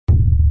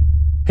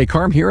Hey,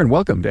 Carm here, and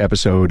welcome to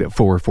episode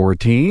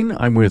 414.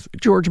 I'm with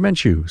Jorge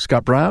Menchu,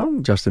 Scott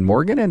Brown, Justin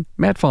Morgan, and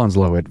Matt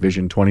Fanslow at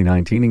Vision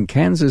 2019 in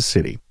Kansas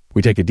City.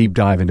 We take a deep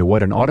dive into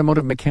what an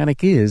automotive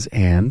mechanic is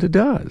and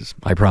does.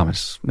 I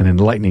promise, an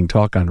enlightening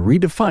talk on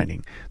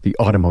redefining the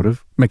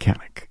automotive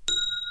mechanic.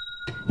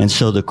 And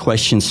so the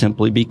question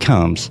simply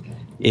becomes,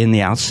 in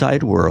the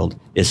outside world,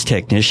 is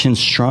technicians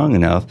strong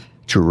enough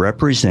to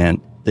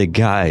represent the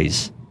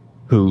guys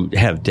who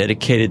have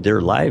dedicated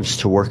their lives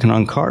to working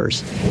on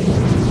cars?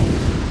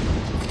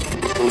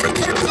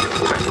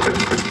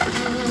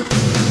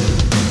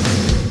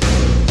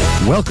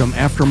 Welcome,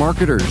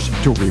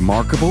 aftermarketers, to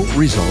Remarkable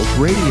Results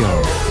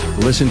Radio.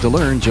 Listen to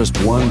learn just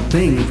one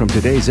thing from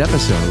today's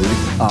episode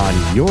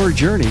on your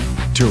journey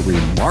to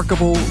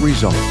remarkable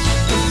results.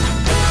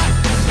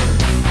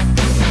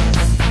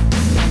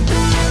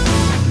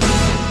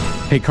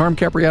 Hey, Carm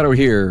Capriato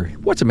here.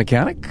 What's a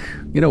mechanic?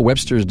 You know,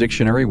 Webster's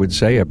dictionary would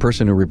say a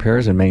person who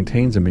repairs and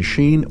maintains a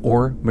machine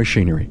or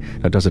machinery.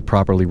 Now, does it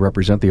properly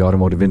represent the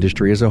automotive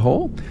industry as a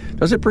whole?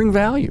 Does it bring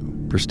value?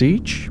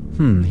 Prestige?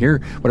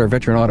 Hear what our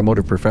veteran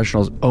automotive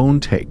professionals' own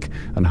take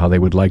on how they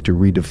would like to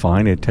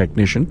redefine a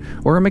technician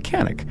or a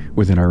mechanic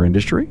within our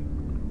industry.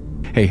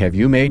 Hey, have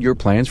you made your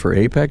plans for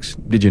Apex?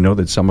 Did you know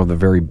that some of the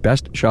very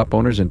best shop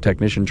owners and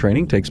technician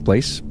training takes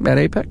place at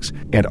Apex?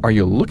 And are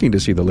you looking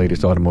to see the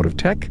latest automotive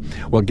tech?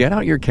 Well, get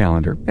out your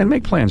calendar and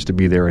make plans to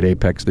be there at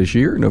Apex this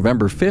year,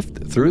 November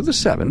 5th through the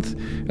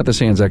 7th at the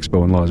Sands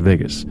Expo in Las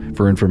Vegas.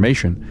 For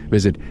information,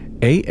 visit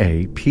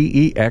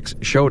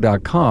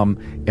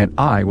aapexshow.com and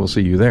I will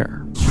see you there.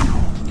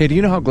 Hey, do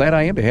you know how glad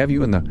I am to have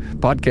you in the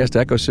podcast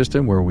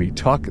ecosystem where we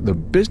talk the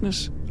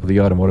business of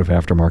the automotive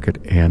aftermarket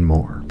and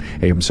more?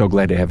 Hey, I'm so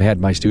glad to have had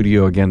my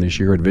studio again this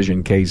year at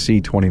Vision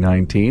KC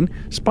 2019,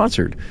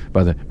 sponsored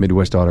by the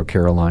Midwest Auto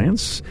Care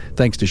Alliance.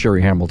 Thanks to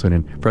Sherry Hamilton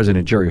and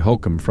President Jerry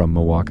Holcomb from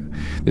Milwaukee.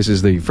 This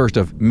is the first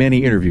of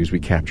many interviews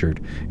we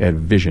captured at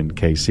Vision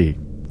KC.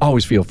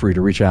 Always feel free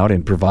to reach out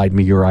and provide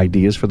me your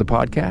ideas for the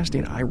podcast.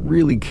 And I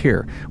really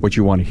care what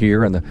you want to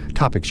hear and the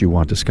topics you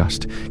want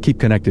discussed. Keep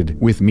connected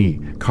with me,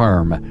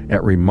 Carm,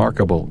 at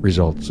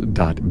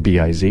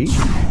remarkableresults.biz.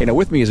 And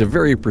with me is a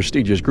very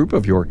prestigious group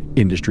of your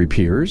industry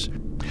peers.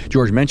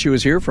 Jorge Menchu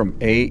is here from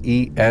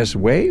AES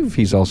Wave.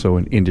 He's also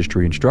an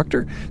industry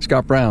instructor.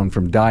 Scott Brown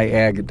from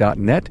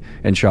Diag.net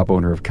and shop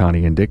owner of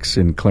Connie & Dick's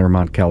in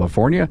Claremont,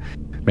 California.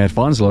 Matt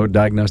Fanslow,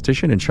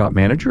 Diagnostician and Shop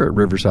Manager at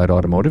Riverside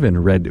Automotive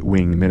in Red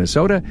Wing,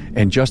 Minnesota,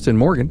 and Justin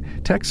Morgan,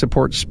 Tech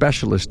Support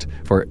Specialist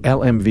for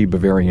LMV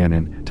Bavarian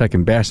and Tech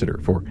Ambassador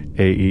for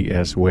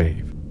AES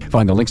Wave.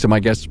 Find the links to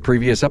my guests'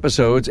 previous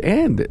episodes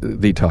and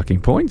the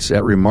talking points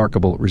at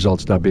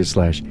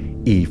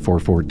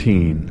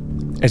remarkableresults.biz/E414.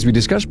 As we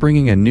discuss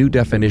bringing a new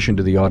definition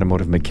to the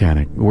automotive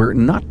mechanic, we're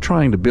not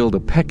trying to build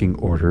a pecking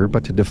order,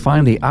 but to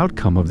define the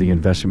outcome of the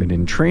investment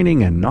in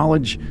training and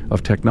knowledge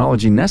of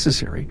technology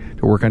necessary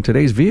to work on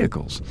today's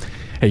vehicles.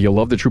 Hey, you'll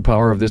love the true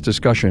power of this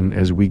discussion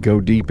as we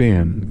go deep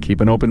in. Keep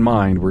an open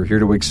mind. We're here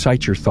to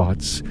excite your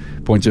thoughts.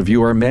 Points of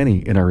view are many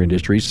in our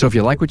industry, so if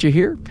you like what you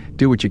hear,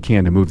 do what you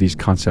can to move these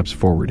concepts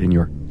forward in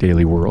your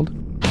daily world.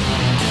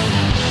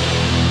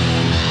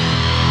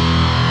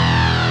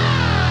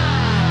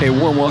 Hey,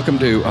 warm welcome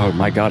to, oh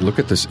my God, look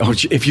at this. Oh,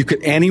 if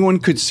anyone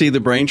could see the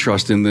brain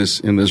trust in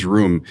this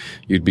room,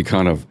 you'd be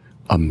kind of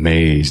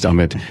amazed. I'm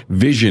at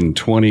Vision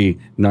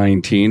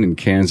 2019 in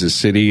Kansas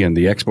City and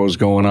the expo's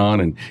going on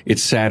and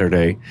it's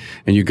Saturday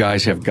and you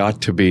guys have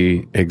got to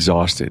be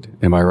exhausted.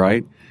 Am I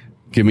right?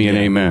 Give me an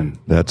amen.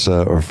 That's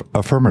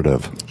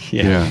affirmative.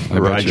 Yeah,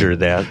 Roger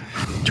that.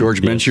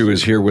 Jorge Menchu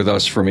is here with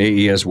us from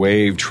AES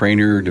Wave,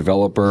 trainer,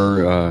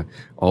 developer,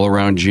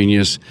 all-around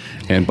genius.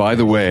 And by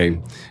the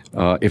way,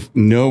 if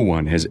no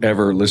one has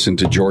ever listened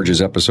to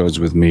George's episodes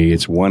with me,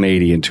 it's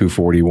 180 and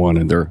 241,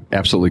 and they're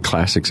absolutely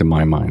classics in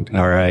my mind.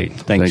 All right.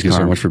 Thank you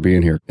so much for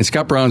being here. And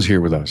Scott Brown's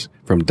here with us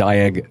from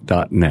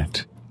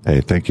Diag.net.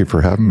 Hey, thank you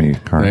for having me,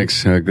 Carm.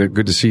 Thanks.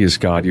 Good to see you,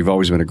 Scott. You've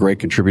always been a great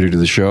contributor to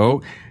the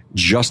show.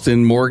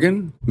 Justin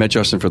Morgan, met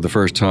Justin for the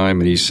first time,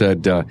 and he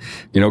said,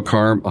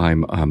 Carm,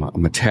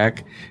 I'm a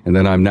tech, and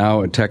then I'm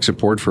now a tech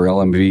support for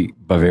LMV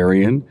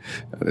Bavarian.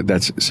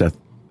 That's Seth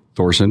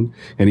Thorson.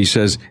 And he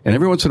says, and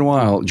every once in a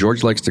while,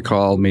 George likes to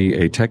call me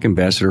a tech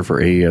ambassador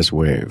for AES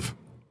Wave.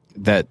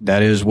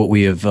 That is what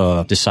we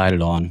have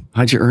decided on.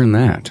 How'd you earn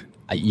that?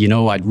 You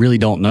know, I really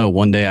don't know.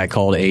 One day I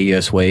called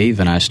AES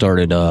Wave and I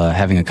started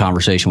having a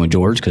conversation with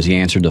George because he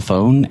answered the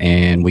phone,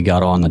 and we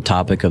got on the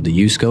topic of the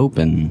U-scope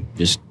and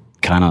just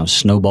kind of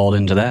snowballed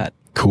into that.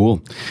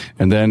 Cool.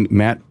 And then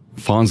Matt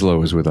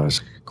Fanslow is with us.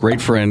 Great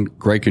friend,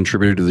 great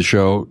contributor to the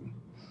show,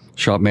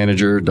 shop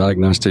manager,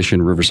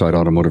 diagnostician, Riverside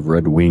Automotive,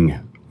 Red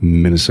Wing,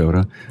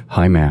 Minnesota.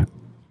 Hi, Matt.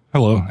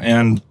 Hello.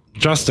 And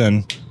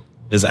Justin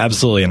is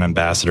absolutely an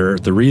ambassador.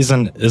 The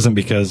reason isn't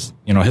because,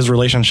 his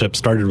relationship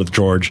started with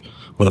George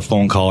with a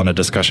phone call and a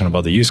discussion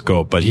about the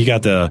U-scope, but he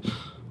got the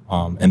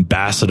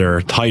ambassador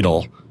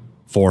title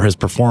for his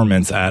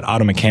performance at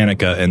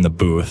Automechanica in the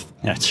booth.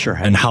 That's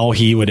right. And how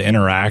he would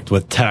interact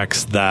with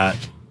techs that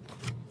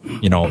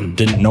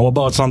didn't know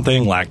about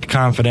something, lacked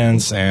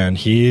confidence, and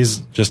he's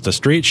just a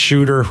straight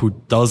shooter who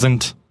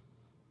doesn't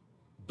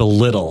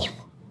belittle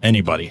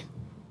anybody.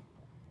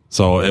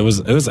 So it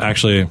was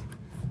actually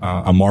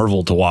a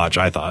marvel to watch,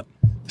 I thought.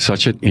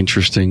 Such an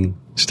interesting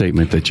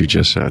statement that you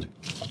just said.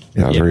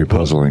 Yeah, very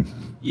puzzling.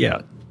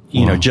 Yeah.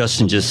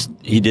 Justin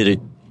he did it.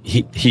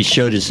 He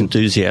showed his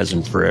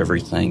enthusiasm for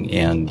everything,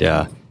 and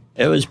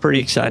it was pretty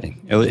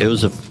exciting. It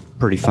was a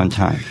pretty fun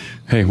time.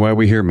 Hey, why are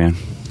we here, man?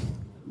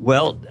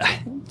 Well,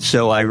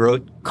 so I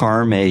wrote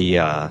Carm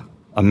a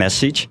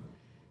message,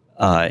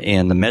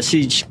 and the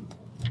message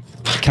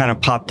kind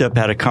of popped up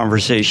out of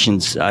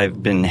conversations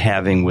I've been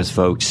having with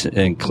folks,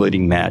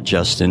 including Matt,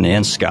 Justin,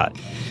 and Scott.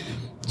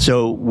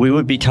 So we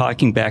would be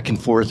talking back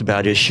and forth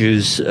about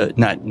issues,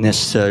 not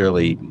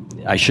necessarily,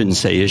 I shouldn't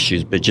say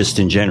issues, but just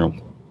in general.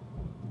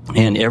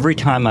 And every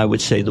time I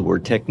would say the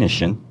word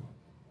technician,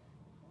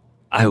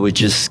 I would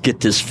just get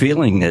this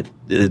feeling that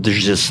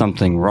there's just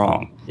something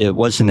wrong. It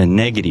wasn't a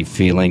negative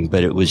feeling,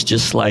 but it was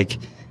just like,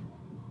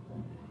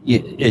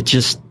 it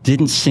just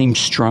didn't seem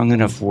strong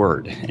enough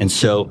word. And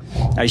so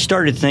I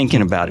started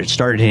thinking about it,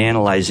 started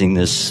analyzing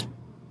this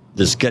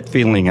gut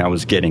feeling I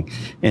was getting.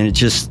 And it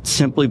just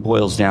simply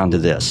boils down to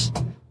this.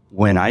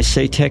 When I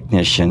say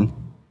technician,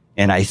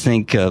 and I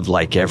think of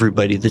like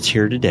everybody that's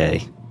here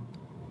today,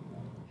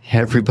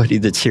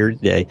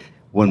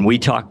 when we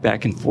talk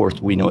back and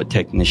forth, we know what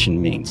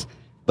technician means.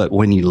 But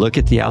when you look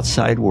at the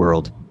outside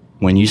world,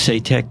 when you say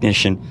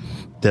technician,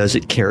 does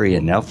it carry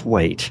enough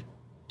weight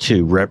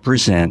to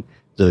represent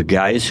the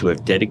guys who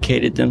have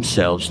dedicated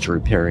themselves to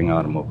repairing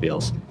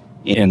automobiles?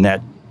 And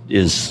that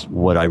is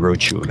what I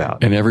wrote you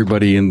about. And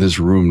everybody in this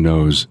room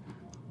knows,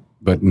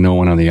 but no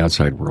one on the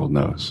outside world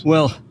knows.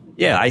 Well,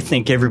 yeah, I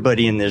think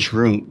everybody in this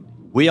room,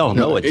 we all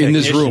know what in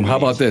this room. means. How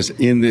about this?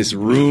 In this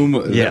room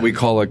that we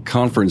call a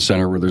conference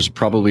center, where there's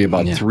probably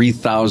about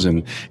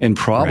 3,000 and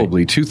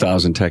probably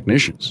 2,000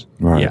 technicians.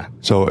 Right. Yeah.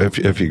 So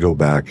if you go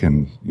back,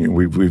 and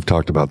we've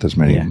talked about this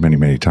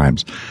many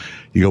times,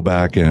 you go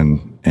back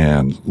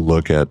and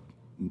look at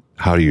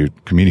how do you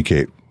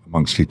communicate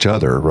amongst each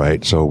other,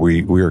 right? So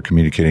we are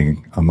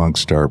communicating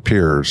amongst our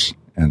peers,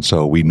 and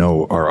so we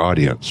know our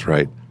audience,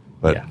 right?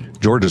 But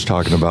George is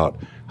talking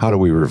about how do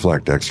we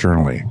reflect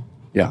externally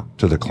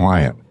to the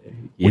client.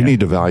 We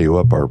need to value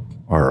up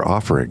our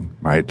offering,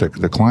 right?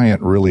 The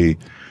client really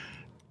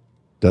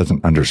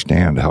doesn't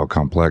understand how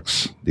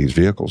complex these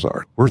vehicles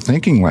are. We're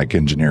thinking like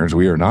engineers.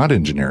 We are not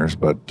engineers,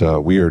 but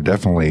we are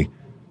definitely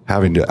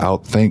having to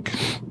outthink,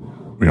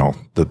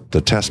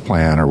 the test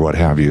plan or what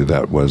have you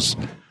that was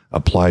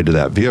applied to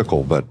that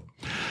vehicle. But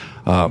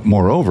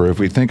moreover, if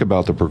we think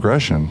about the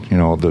progression,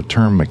 the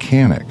term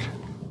mechanic,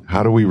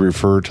 how do we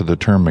refer to the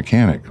term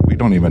mechanic? We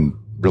don't even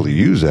really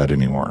use that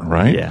anymore,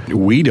 right? Yeah.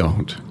 We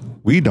don't.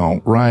 We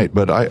don't, right.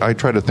 But I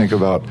try to think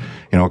about,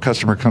 a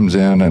customer comes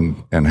in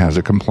and has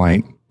a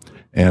complaint,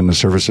 and the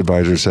service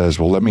advisor says,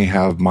 well, let me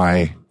have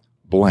my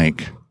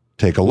blank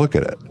take a look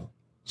at it.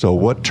 So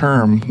what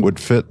term would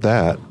fit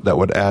that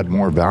would add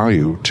more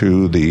value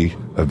to the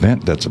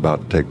event that's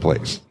about to take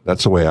place?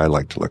 That's the way I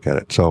like to look at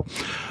it. So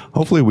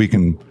hopefully we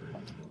can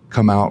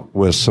come out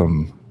with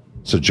some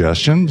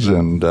suggestions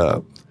and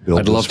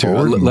I'd love to.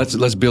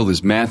 Let's build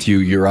this. Matthew,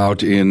 you're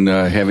out in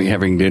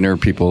having dinner.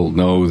 People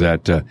know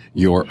that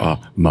you're a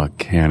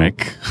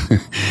mechanic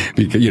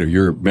because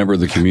you're a member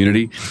of the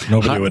community.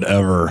 Nobody would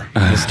ever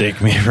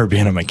mistake me for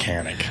being a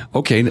mechanic.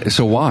 Okay,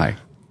 so why?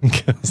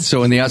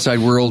 So in the outside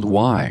world,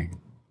 why?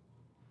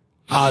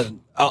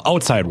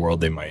 Outside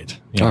world, they might.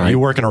 Right. You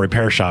work in a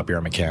repair shop, you're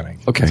a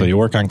mechanic. Okay. So you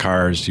work on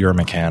cars, you're a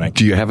mechanic.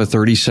 Do you have a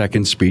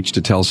 30-second speech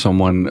to tell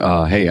someone,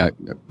 hey, I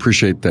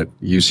appreciate that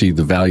you see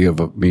the value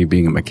of me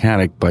being a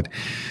mechanic, but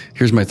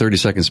here's my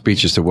 30-second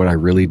speech as to what I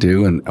really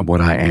do and what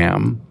I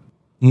am?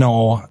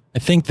 No, I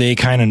think they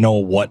kind of know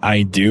what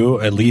I do,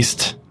 at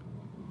least,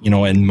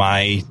 in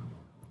my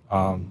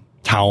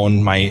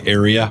town, my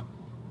area.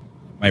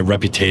 My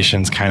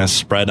reputation's kind of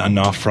spread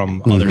enough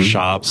from other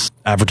shops,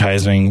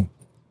 advertising,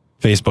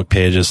 Facebook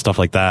pages, stuff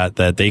like that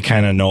they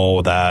kind of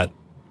know that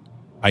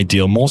I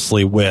deal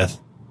mostly with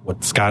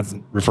what Scott's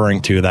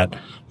referring to, that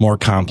more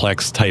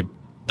complex type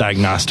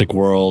diagnostic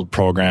world,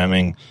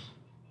 programming,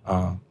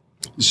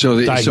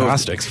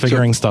 diagnostics,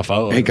 figuring stuff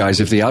out. Hey guys,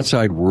 if the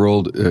outside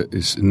world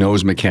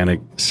knows mechanic,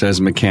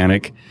 says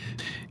mechanic,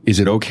 is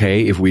it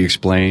okay if we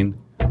explain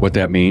what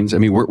that means? I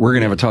mean, we're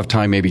going to have a tough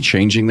time maybe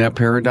changing that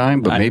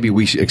paradigm, but maybe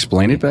we should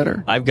explain it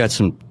better. I've got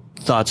some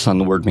thoughts on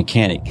the word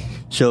mechanic.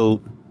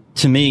 So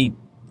to me,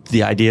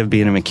 the idea of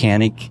being a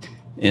mechanic,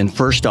 and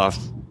first off,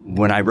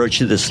 when I wrote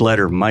you this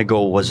letter, my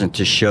goal wasn't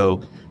to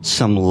show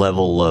some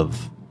level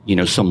of,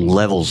 some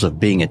levels of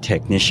being a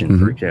technician,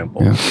 for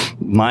example.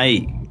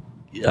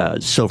 Yeah.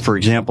 So for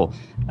example,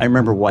 I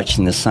remember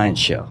watching the science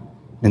show,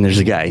 and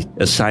there's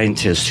a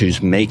scientist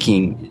who's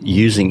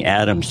using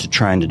atoms to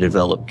trying to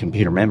develop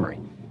computer memory.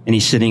 And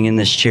he's sitting in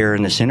this chair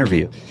in this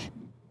interview.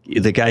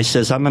 The guy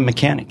says, I'm a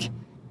mechanic.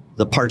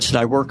 The parts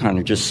that I work on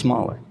are just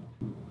smaller.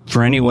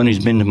 For anyone who's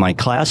been to my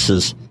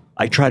classes,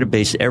 I try to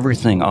base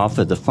everything off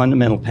of the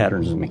fundamental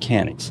patterns of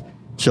mechanics.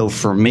 So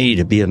for me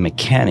to be a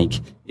mechanic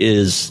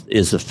is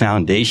the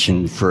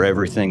foundation for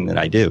everything that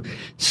I do.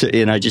 So,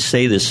 and I just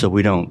say this so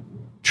we don't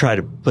try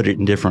to put it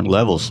in different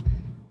levels.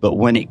 But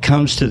when it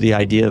comes to the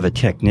idea of a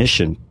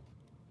technician,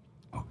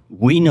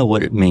 we know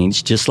what it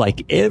means, just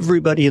like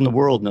everybody in the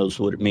world knows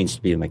what it means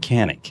to be a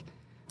mechanic.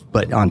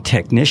 But on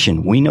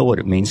technician, we know what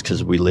it means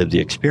because we live the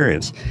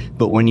experience.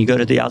 But when you go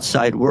to the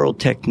outside world,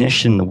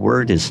 technician, the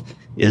word is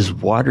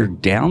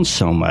watered down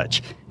so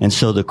much. And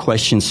so the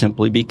question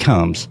simply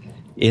becomes,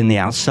 in the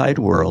outside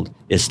world,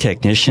 is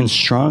technician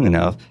strong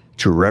enough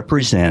to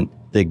represent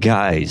the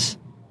guys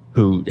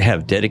who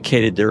have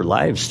dedicated their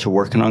lives to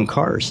working on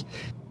cars?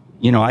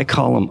 You know, I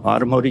call them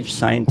Automotive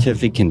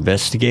Scientific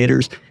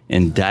Investigators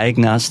and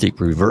Diagnostic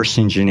Reverse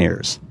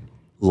Engineers,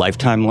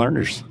 lifetime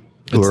learners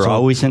who are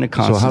always in a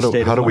constant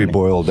state of how do we learning.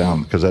 boil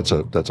down? Because that's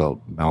a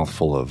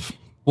mouthful of.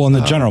 Well, and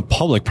the general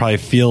public probably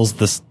feels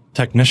this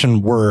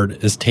technician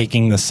word is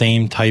taking the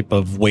same type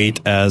of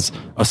weight as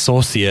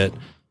associate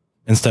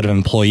instead of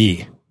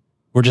employee.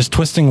 We're just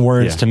twisting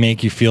words to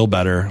make you feel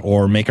better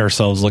or make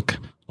ourselves look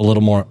a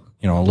little more,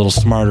 a little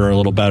smarter, a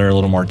little better, a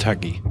little more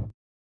techy.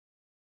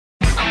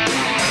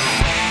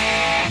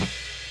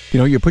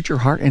 You put your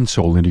heart and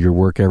soul into your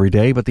work every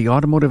day, but the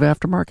automotive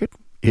aftermarket,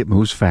 it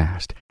moves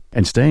fast.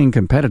 And staying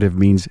competitive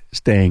means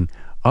staying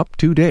up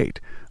to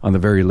date on the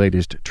very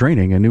latest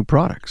training and new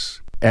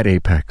products. At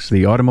APEX,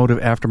 the Automotive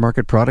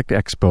Aftermarket Product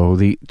Expo,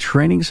 the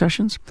training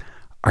sessions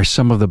are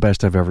some of the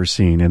best I've ever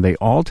seen, and they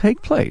all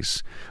take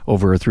place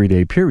over a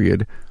 3-day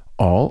period,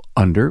 all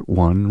under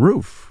one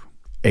roof.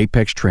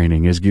 APEX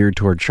training is geared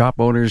toward shop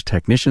owners,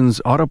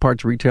 technicians, auto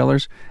parts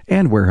retailers,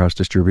 and warehouse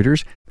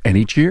distributors, and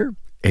each year,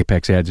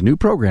 APEX adds new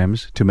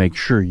programs to make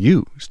sure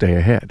you stay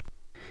ahead.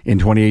 In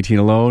 2018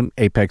 alone,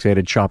 APEX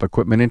added shop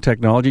equipment and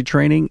technology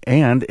training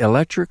and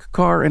electric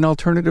car and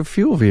alternative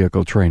fuel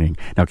vehicle training.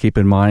 Now keep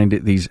in mind,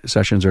 these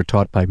sessions are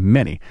taught by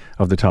many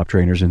of the top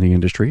trainers in the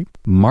industry.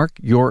 Mark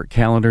your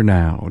calendar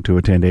now to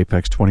attend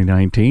APEX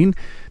 2019,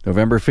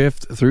 November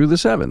 5th through the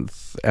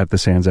 7th at the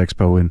Sands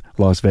Expo in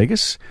Las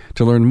Vegas.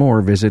 To learn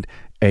more, visit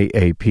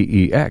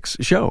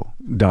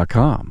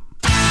aapexshow.com.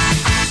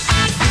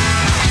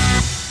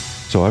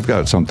 So I've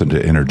got something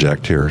to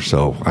interject here.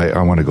 So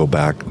I want to go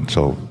back.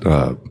 So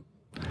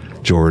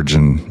George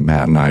and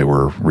Matt and I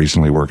were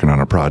recently working on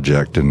a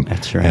project, and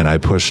That's right. and I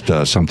pushed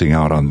something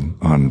out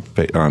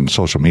on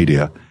social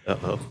media,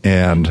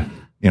 and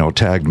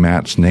tagged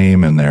Matt's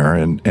name in there,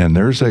 and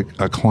there's a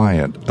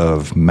client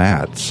of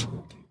Matt's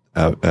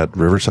at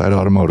Riverside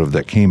Automotive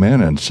that came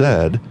in and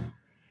said,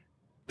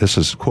 this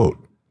is quote,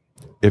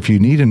 "If you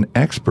need an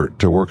expert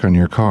to work on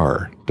your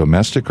car,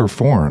 domestic or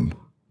foreign,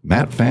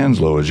 Matt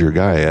Fanslow is your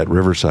guy at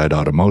Riverside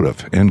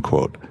Automotive," end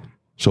quote.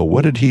 So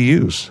what did he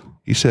use?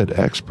 He said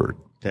expert.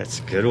 That's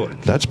a good one.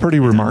 That's pretty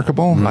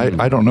remarkable.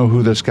 I don't know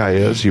who this guy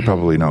is. You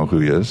probably know who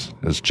he is.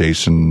 It's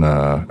Jason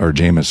or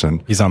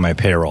Jameson. He's on my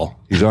payroll.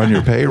 He's on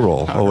your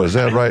payroll. Oh, is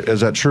that right?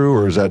 Is that true,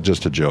 or is that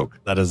just a joke?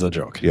 That is a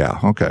joke. Yeah.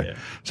 Okay. Yeah.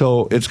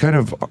 So it's kind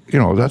of,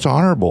 that's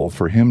honorable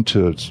for him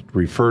to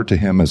refer to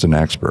him as an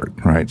expert,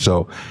 right?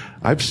 So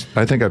I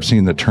think I've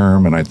seen the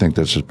term, and I think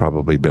this has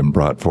probably been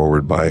brought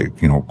forward by,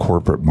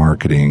 corporate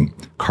marketing,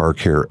 car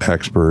care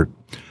expert.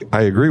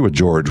 I agree with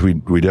George.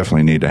 We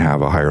definitely need to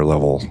have a higher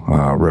level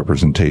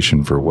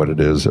representation for what it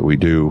is that we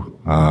do,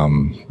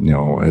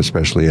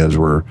 especially as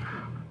we're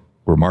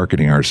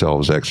marketing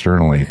ourselves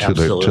externally to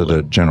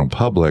the general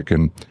public.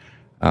 And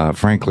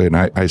frankly, and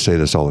I say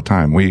this all the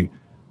time,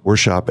 we're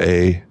shop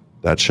A,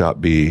 that's shop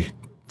B.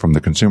 From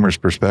the consumer's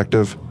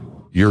perspective,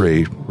 you're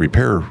a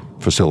repair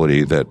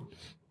facility that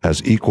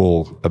has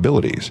equal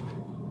abilities.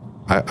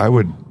 I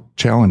would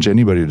challenge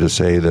anybody to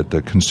say that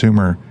the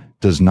consumer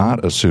does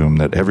not assume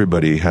that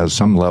everybody has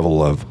some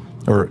level of,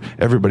 or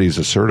everybody's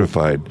a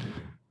certified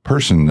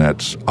person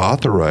that's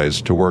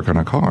authorized to work on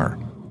a car.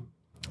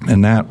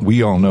 And that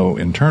we all know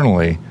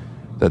internally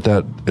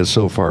that is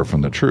so far from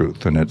the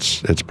truth. And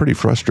it's pretty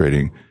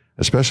frustrating,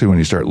 especially when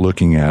you start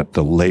looking at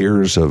the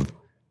layers of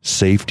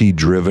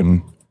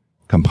safety-driven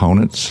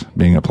components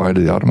being applied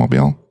to the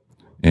automobile.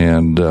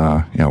 And,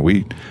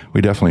 we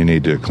definitely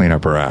need to clean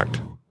up our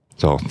act.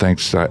 So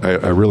thanks.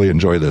 I really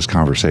enjoy this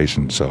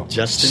conversation. So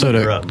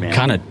to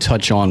kind of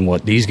touch on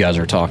what these guys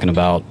are talking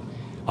about,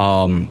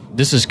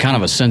 this is kind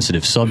of a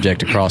sensitive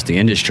subject across the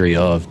industry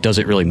of, does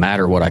it really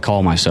matter what I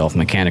call myself,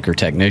 mechanic or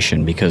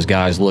technician? Because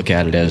guys look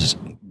at it as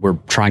we're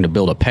trying to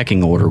build a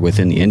pecking order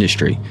within the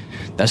industry.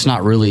 That's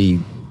not really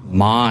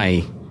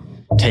my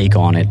take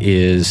on it.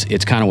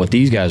 It's kind of what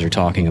these guys are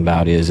talking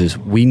about is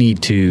we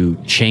need to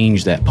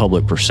change that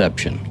public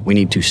perception. We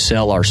need to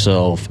sell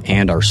ourselves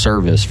and our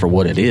service for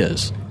what it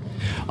is.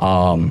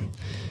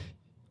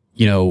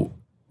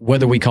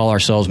 Whether we call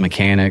ourselves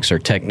mechanics or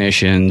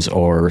technicians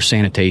or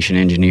sanitation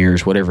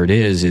engineers, whatever it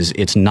is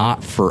it's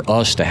not for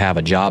us to have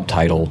a job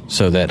title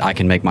so that I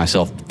can make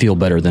myself feel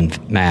better than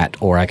Matt,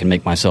 or I can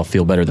make myself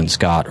feel better than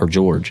Scott or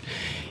George.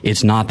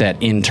 It's not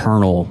that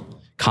internal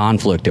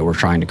conflict that we're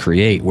trying to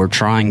create. We're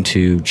trying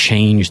to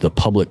change the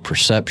public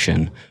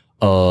perception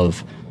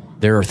of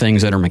There are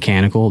things that are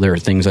mechanical, there are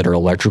things that are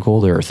electrical,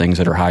 there are things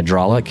that are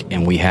hydraulic,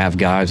 and we have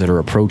guys that are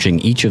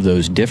approaching each of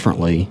those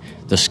differently.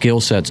 The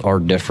skill sets are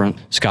different.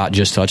 Scott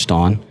just touched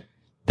on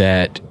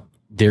that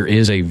there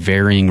is a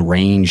varying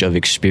range of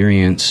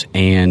experience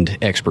and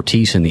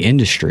expertise in the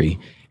industry,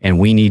 and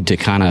we need to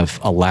kind of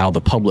allow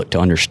the public to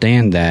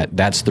understand that.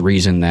 That's the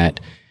reason that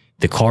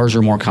the cars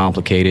are more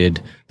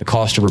complicated, the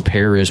cost of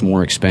repair is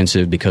more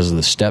expensive because of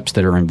the steps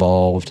that are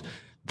involved,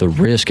 the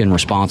risk and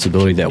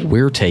responsibility that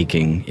we're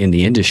taking in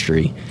the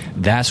industry.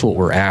 That's what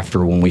we're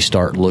after when we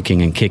start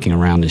looking and kicking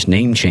around this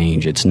name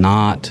change. It's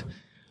not,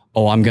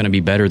 oh, I'm going to be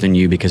better than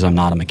you because I'm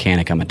not a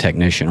mechanic, I'm a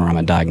technician, or I'm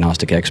a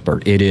diagnostic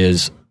expert. It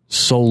is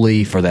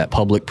solely for that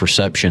public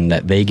perception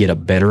that they get a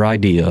better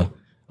idea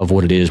of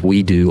what it is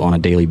we do on a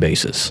daily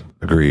basis.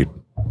 Agreed.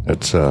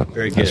 That's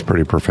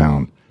pretty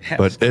profound.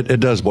 But it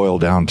does boil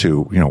down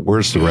to,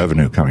 where's the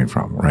revenue coming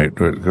from, right?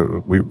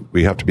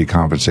 We have to be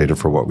compensated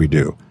for what we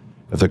do.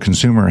 If the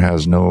consumer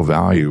has no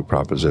value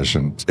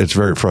proposition, it's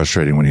very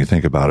frustrating when you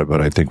think about it,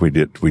 but I think we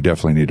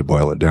definitely need to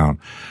boil it down.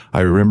 I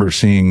remember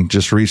seeing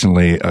just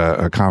recently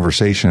a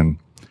conversation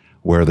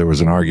where there was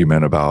an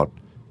argument about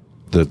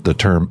the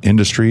term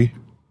industry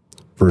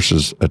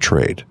versus a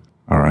trade.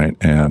 All right.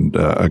 And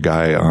a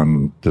guy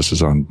this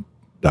is on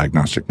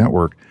Diagnostic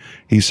Network,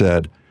 he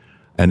said,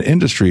 an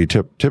industry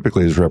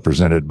typically is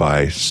represented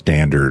by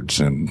standards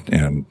and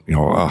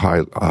a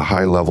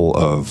high level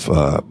of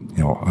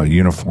a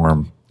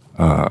uniform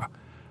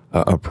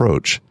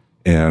approach,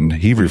 and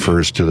he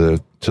refers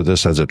to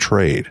this as a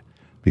trade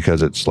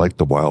because it's like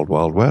the wild,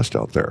 wild west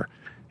out there,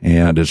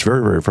 and it's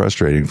very, very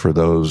frustrating for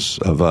those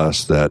of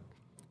us that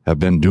have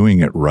been doing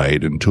it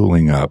right and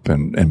tooling up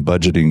and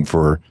budgeting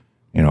for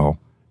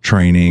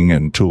training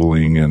and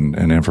tooling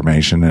and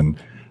information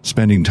and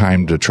spending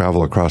time to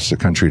travel across the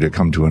country to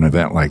come to an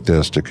event like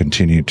this to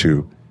continue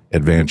to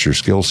advance your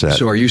skill set.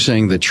 So are you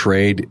saying the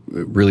trade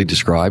really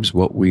describes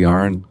what we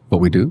are and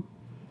what we do?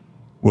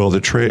 Well,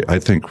 the trade, I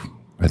think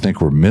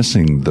we're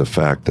missing the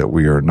fact that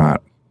we are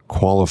not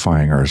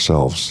qualifying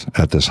ourselves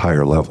at this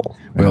higher level.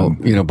 Well,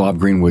 Bob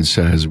Greenwood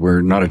says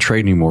we're not a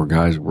trade anymore,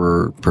 guys.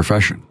 We're a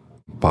profession.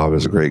 Bob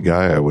is a great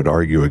guy. I would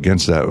argue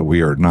against that.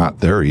 We are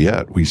not there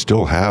yet. We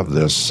still have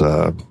this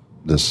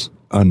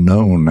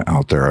unknown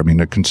out there. I mean,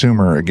 the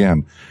consumer,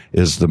 again,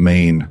 is the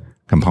main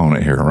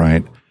component here,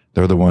 right?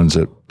 They're the ones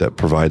that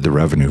provide the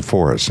revenue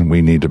for us, and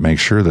we need to make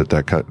sure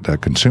that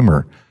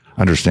consumer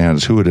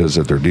understands who it is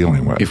that they're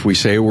dealing with. If we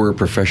say we're a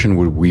profession,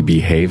 would we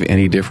behave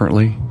any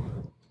differently?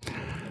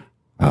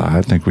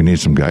 I think we need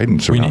some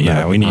guidance around that.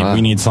 Yeah, we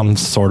need some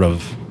sort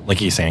of, like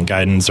he's saying,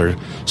 guidance or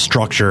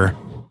structure,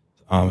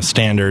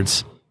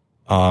 standards.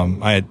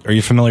 Are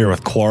you familiar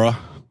with Quora?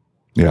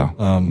 Yeah.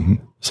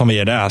 Somebody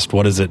had asked,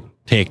 what does it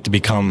take to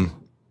become,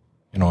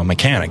 a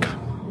mechanic?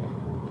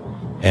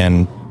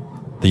 And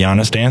the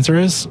honest answer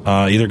is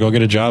either go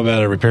get a job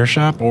at a repair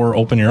shop or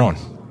open your own.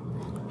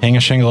 Hang a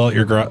shingle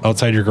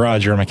outside your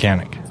garage, you're a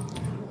mechanic.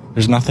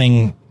 There's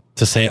nothing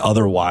to say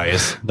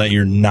otherwise that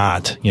you're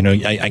not.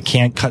 I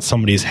can't cut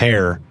somebody's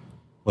hair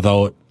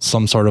without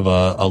some sort of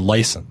a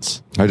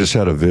license. I just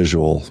had a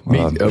visual.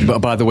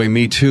 By the way,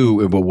 me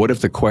too. But what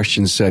if the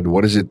question said,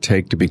 what does it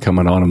take to become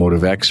an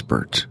automotive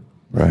expert?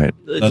 Right.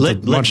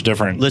 That's much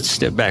different. Let's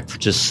step back for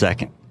just a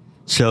second.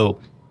 So,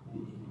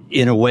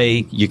 in a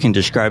way, you can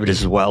describe it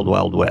as the wild,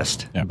 wild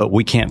west. Yeah. But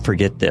we can't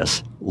forget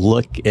this.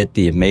 Look at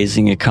the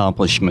amazing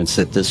accomplishments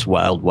that this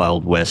wild,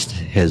 wild west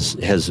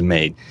has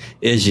made.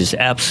 It is just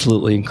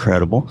absolutely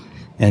incredible.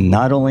 And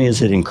not only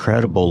is it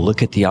incredible,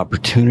 look at the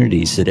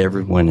opportunities that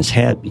everyone has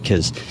had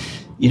because,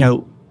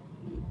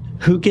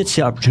 who gets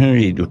the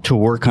opportunity to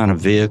work on a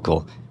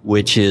vehicle,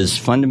 which is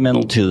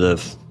fundamental to the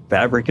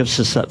fabric of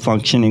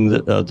functioning,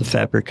 the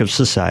fabric of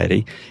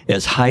society,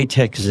 as high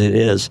tech as it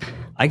is.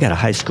 I got a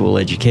high school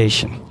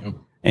education,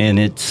 and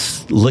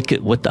look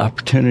at what the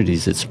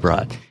opportunities it's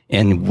brought.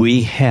 And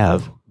we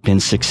have been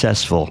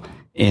successful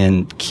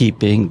in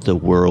keeping the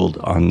world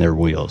on their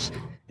wheels.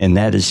 And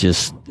that is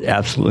just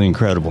absolutely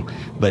incredible.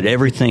 But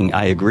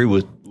I agree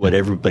with what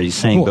everybody's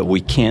saying, but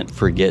we can't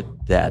forget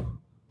that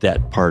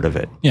part of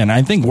it. Yeah, and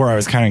I think where I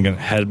was kind of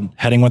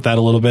heading with that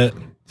a little bit,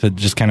 to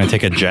just kind of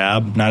take a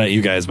jab, not at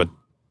you guys, but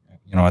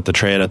at the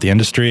trade, at the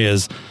industry,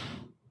 is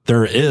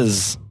there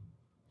is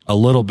a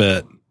little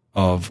bit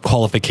of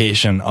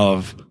qualification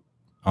of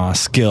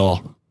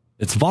skill.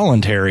 It's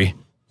voluntary,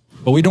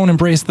 but we don't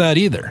embrace that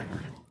either.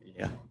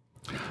 Yeah,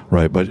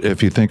 right. But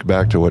if you think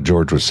back to what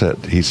George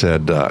he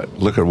said,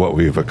 look at what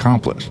we've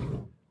accomplished.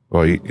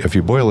 Well, if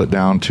you boil it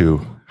down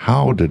to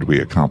how did we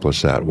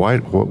accomplish that? Why?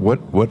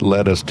 What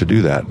led us to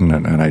do that?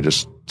 And I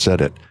just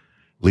said it,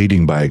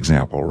 leading by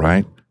example,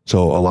 right?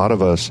 So a lot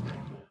of us,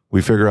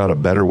 we figure out a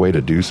better way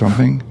to do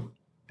something,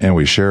 and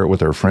we share it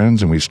with our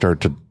friends, and we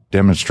start to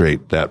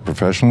demonstrate that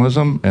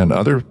professionalism, and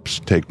others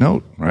take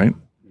note, right?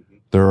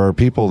 There are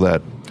people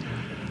that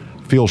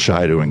feel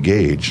shy to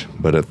engage,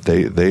 but if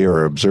they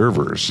are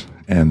observers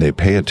and they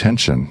pay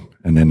attention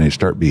and then they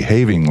start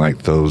behaving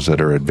like those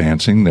that are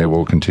advancing, they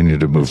will continue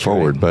to move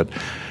forward. Right. But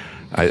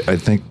I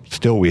think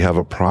still we have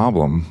a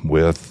problem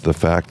with the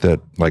fact that,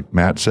 like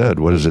Matt said,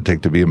 what does it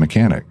take to be a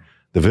mechanic?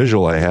 The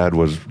visual I had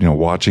was,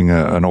 watching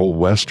an old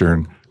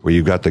Western where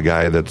you've got the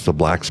guy that's the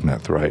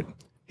blacksmith, right?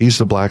 He's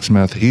the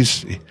blacksmith.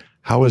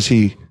 How is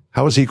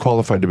he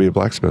qualified to be a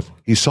blacksmith?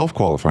 He's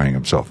self-qualifying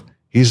himself.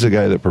 He's the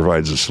guy that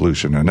provides the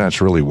solution. And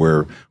that's really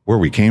where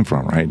we came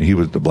from, right?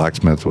 The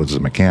blacksmith was the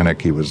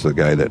mechanic. He was the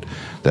guy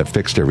that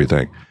fixed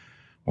everything.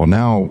 Well,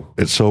 now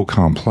it's so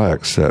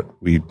complex that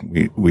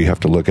we have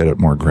to look at it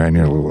more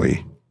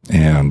granularly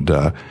and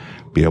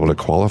be able to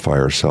qualify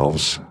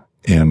ourselves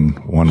in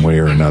one way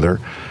or another.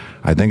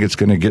 I think it's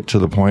going to get to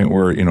the point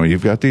where,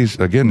 you've got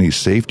these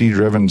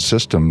safety-driven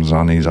systems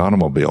on these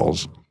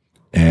automobiles.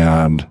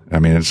 And,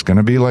 it's going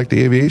to be like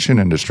the aviation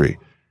industry.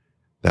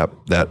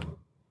 That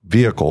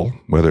vehicle,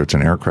 whether it's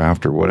an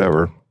aircraft or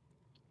whatever,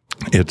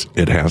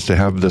 it has to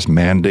have this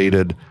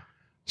mandated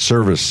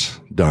service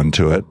done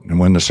to it. And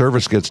when the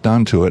service gets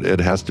done to it, it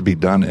has to be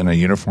done in a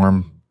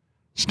uniform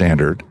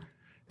standard.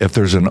 If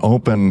there's an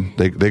open,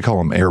 they call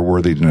them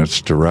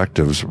airworthiness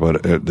directives,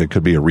 but they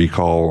could be a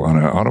recall on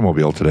an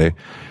automobile today.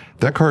 If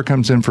that car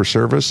comes in for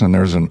service and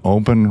there's an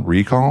open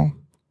recall,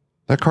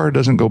 that car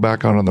doesn't go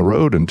back out on the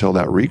road until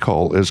that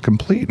recall is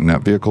complete and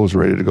that vehicle is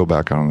ready to go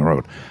back out on the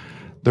road.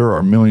 There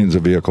are millions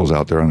of vehicles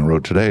out there on the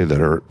road today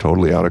that are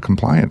totally out of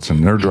compliance,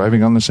 and they're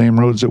driving on the same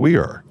roads that we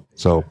are.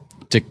 So,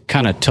 to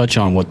kind of touch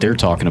on what they're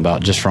talking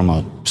about just from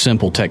a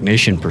simple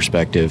technician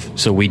perspective,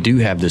 so we do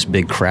have this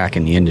big crack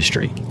in the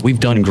industry. We've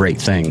done great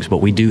things, but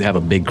we do have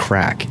a big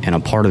crack, and a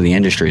part of the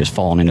industry has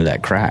fallen into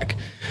that crack.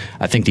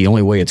 I think the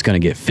only way it's going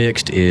to get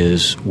fixed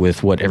is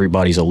with what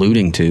everybody's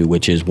alluding to,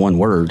 which is one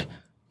word,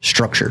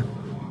 structure.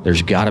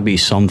 There's got to be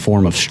some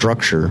form of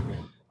structure,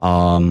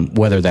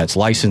 whether that's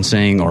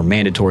licensing or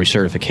mandatory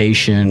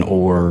certification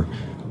or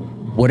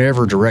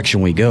whatever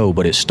direction we go,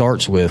 but it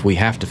starts with we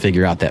have to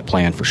figure out that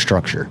plan for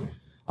structure.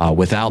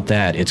 Without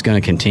that, it's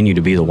going to continue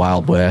to be the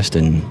Wild West,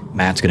 and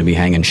Matt's going to be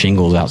hanging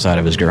shingles outside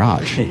of his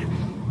garage.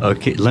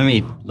 Okay, let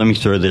me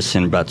throw this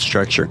in about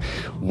structure.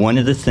 One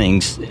of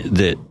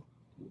the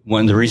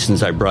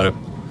reasons I brought up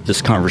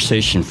this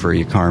conversation for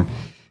you, Carm,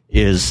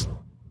 is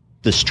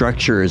the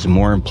structure is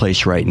more in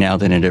place right now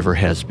than it ever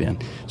has been.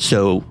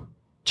 So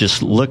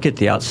just look at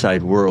the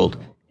outside world.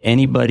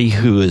 Anybody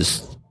who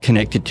is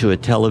connected to a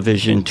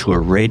television, to a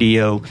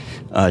radio,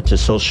 to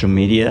social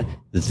media,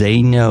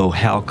 they know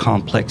how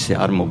complex the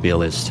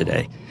automobile is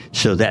today.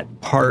 So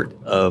that part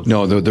of...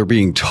 No, they're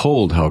being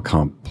told how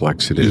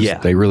complex it is. Yeah.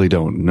 They really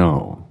don't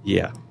know.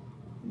 Yeah.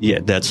 Yeah,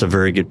 that's a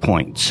very good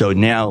point. So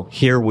now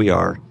here we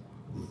are.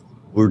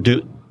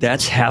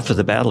 That's half of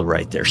the battle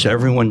right there. So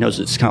everyone knows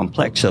it's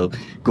complex. So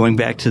going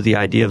back to the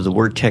idea of the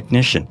word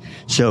technician.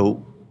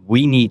 So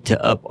we need to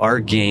up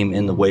our game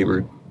in the way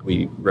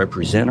we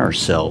represent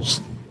ourselves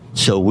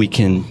so we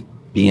can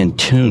be in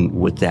tune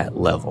with that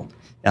level.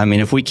 I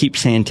mean, if we keep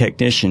saying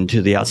technician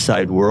to the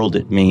outside world,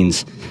 it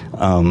means,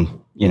 how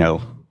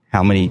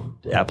many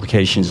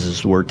applications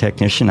is the word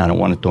technician? I don't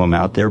want to throw them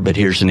out there, but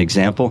here's an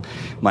example.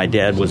 My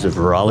dad was a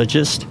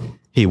virologist.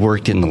 He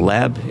worked in the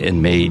lab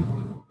and made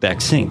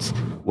vaccines.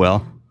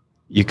 Well,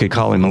 you could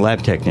call him a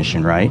lab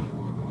technician, right?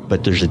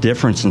 But there's a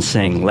difference in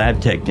saying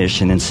lab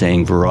technician and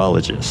saying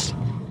virologist.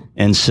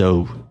 And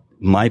so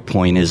my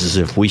point is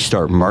if we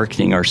start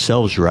marketing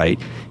ourselves right,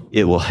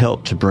 it will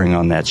help to bring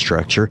on that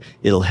structure.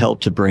 It'll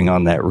help to bring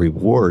on that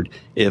reward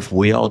if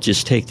we all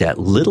just take that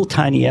little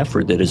tiny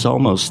effort that is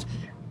almost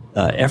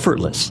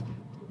effortless.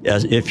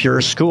 As if you're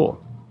a school,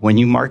 when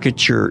you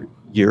market your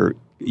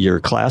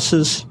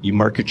classes, you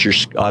market your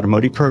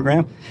automotive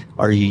program,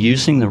 are you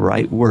using the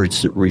right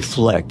words that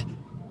reflect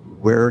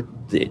where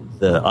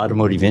the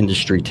automotive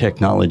industry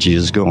technology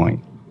is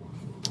going?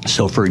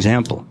 So, for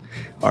example,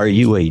 are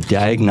you a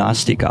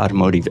diagnostic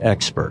automotive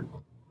expert?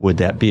 Would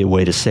that be a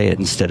way to say it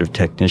instead of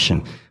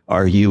technician?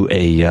 Are you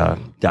a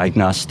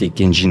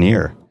diagnostic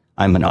engineer?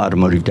 I'm an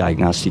automotive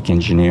diagnostic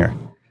engineer.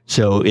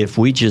 So if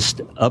we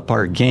just up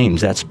our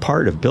games, that's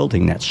part of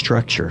building that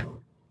structure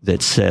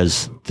that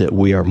says that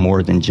we are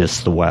more than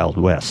just the Wild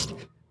West.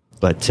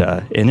 But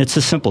and it's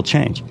a simple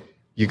change.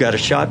 You got a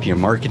shop, you're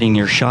marketing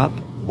your shop.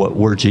 What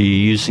words are you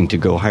using to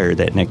go hire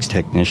that next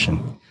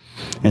technician?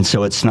 And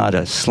so it's not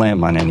a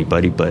slam on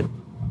anybody, but,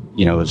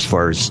 as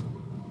far as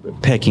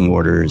pecking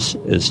orders,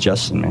 as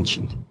Justin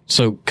mentioned.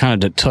 So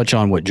kind of to touch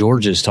on what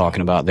George is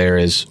talking about there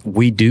is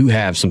we do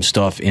have some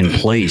stuff in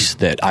place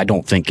that I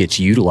don't think gets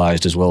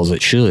utilized as well as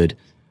it should.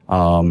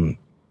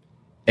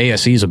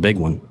 ASE is a big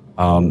one.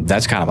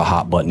 That's kind of a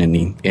hot button in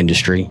the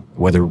industry.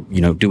 Whether,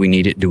 do we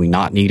need it? Do we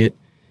not need it?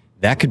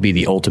 That could be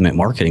the ultimate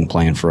marketing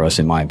plan for us,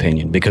 in my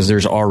opinion, because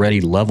there's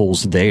already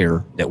levels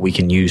there that we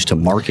can use to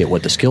market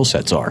what the skill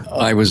sets are.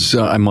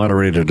 I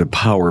moderated a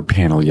power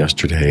panel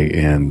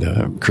yesterday,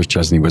 and Chris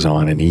Chesney was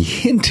on, and he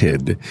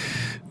hinted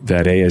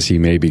that ASE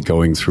may be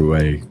going through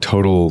a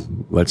total,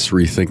 let's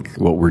rethink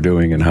what we're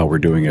doing and how we're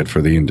doing it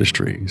for the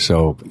industry.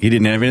 So he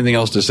didn't have anything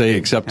else to say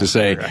except to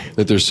say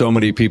that there's so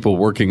many people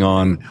working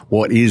on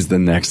what is the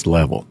next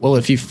level. Well,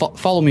 if you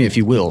follow me, if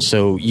you will,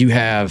 so you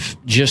have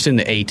just in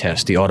the A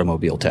test, the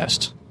automobile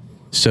test,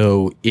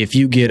 So if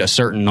you get a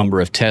certain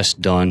number of tests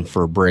done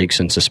for brakes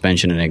and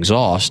suspension and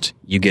exhaust,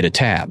 you get a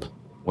tab.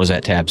 What does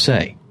that tab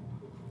say?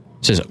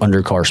 It says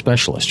undercar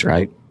specialist,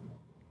 right?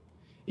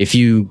 If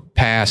you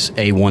pass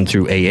A1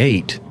 through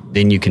A8,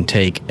 then you can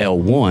take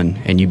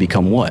L1 and you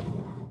become what?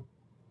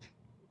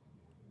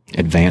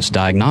 Advanced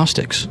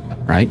diagnostics,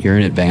 right? You're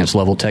an advanced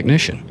level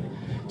technician.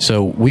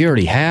 So we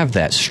already have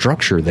that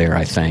structure there,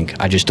 I think.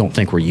 I just don't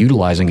think we're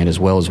utilizing it as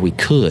well as we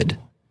could.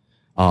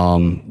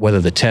 Whether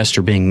the tests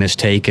are being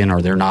mistaken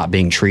or they're not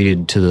being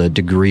treated to the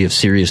degree of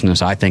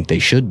seriousness I think they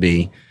should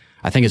be,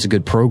 I think it's a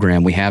good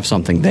program. We have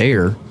something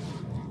there.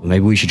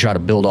 Maybe we should try to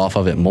build off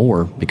of it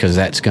more because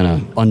that's going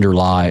to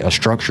underlie a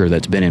structure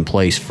that's been in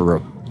place for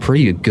a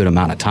pretty good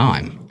amount of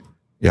time.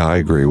 Yeah, I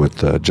agree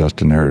with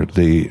Justin there.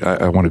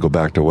 I want to go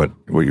back to what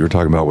you were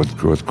talking about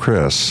with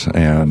Chris,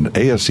 and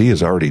ASE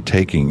is already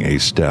taking a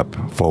step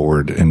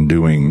forward in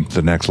doing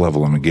the next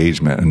level of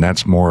engagement, and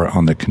that's more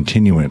on the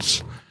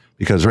continuance.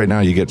 Because right now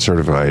you get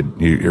certified,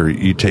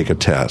 you take a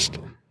test,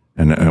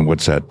 and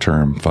what's that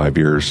term? 5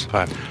 years.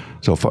 5.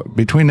 So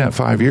between that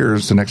 5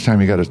 years, the next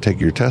time you got to take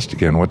your test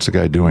again, what's the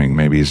guy doing?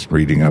 Maybe he's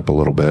reading up a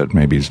little bit,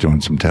 maybe he's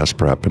doing some test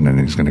prep, and then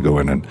he's going to go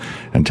in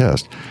and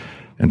test.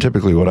 And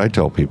typically, what I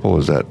tell people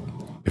is that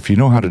if you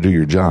know how to do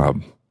your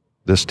job,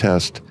 this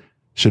test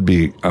should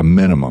be a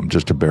minimum,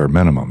 just a bare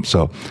minimum.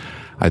 So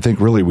I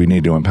think really we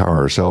need to empower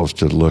ourselves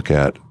to look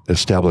at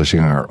establishing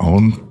our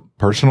own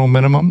personal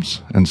minimums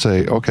and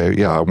say, okay,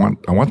 yeah, I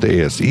want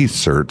the ASE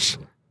certs,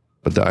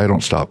 but I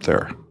don't stop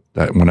there.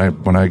 That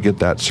when I get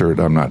that cert,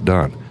 I'm not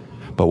done.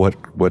 But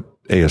what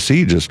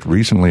ASE just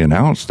recently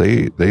announced,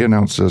 they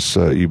announced this,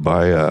 you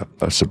buy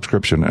a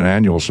subscription, an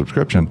annual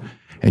subscription,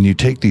 and you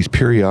take these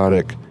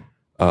periodic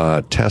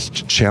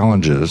test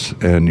challenges,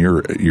 and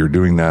you're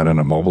doing that on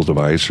a mobile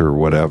device or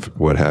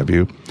what have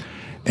you,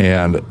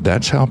 and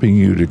that's helping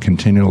you to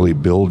continually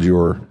build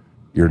your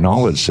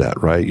knowledge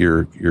set, right?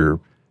 You're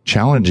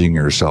challenging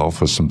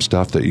yourself with some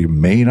stuff that you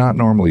may not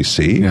normally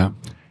see, and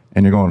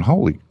you're going,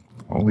 holy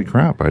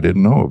crap, I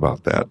didn't know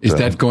about that. Is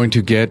that going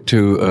to get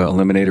to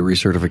eliminate a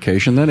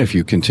recertification then if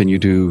you continue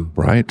to?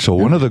 Right. So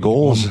one of the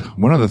goals,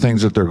 one of the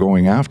things that they're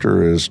going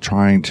after is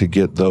trying to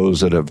get those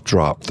that have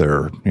dropped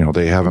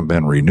they haven't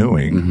been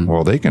renewing. Mm-hmm.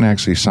 Well, they can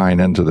actually sign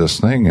into this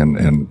thing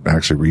and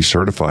actually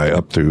recertify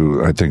up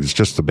to, I think it's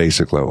just the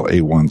basic level,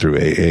 A1 through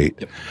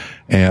A8. Yep.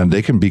 And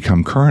they can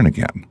become current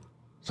again.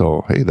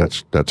 So, hey,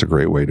 that's a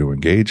great way to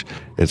engage.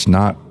 It's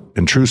not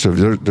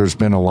intrusive. There's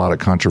been a lot of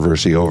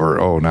controversy over,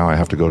 now I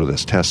have to go to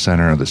this test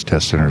center. This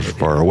test center is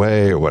far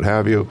away or what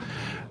have you.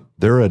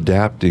 They're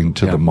adapting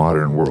to the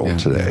modern world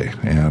today.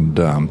 And,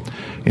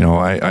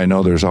 I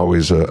know there's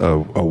always a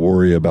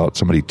worry about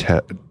somebody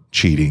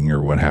cheating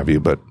or what have you,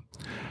 but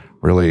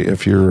really,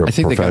 if you're a professional, I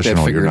think they got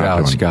that figured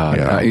out, Scott.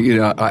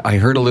 Yeah. I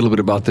heard a little bit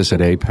about this at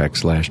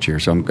Apex last year,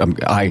 so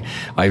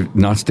I've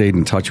not stayed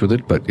in touch with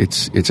it, but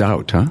it's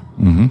out, huh?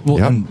 Mm-hmm.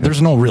 Well,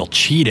 there's no real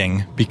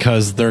cheating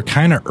because they're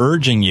kind of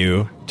urging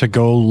you to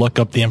go look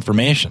up the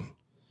information.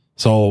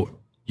 So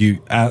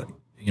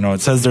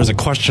it says there's a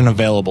question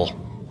available.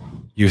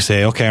 You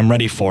say, okay, I'm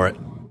ready for it,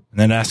 and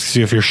then it asks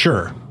you if you're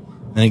sure.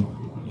 And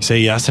you say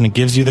yes, and it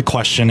gives you the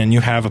question, and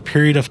you have a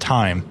period of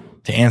time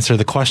to answer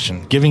the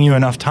question, giving you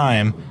enough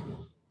time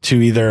to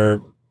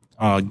either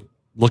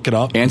look it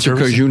up. Answer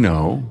because you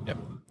know. Yep.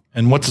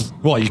 And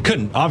you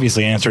couldn't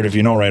obviously answer it if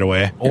you know right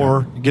away.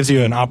 Or it gives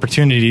you an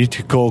opportunity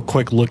to go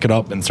quick look it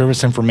up and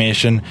service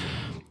information.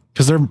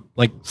 Because they're,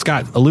 like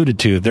Scott alluded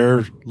to,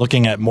 they're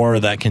looking at more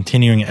of that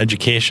continuing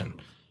education.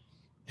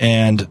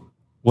 And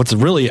what's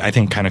really, I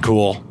think, kind of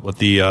cool with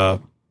the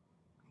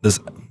this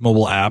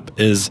mobile app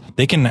is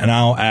they can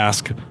now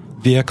ask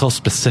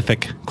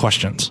vehicle-specific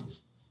questions.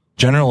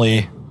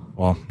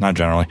 Not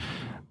generally,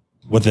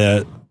 with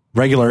the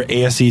regular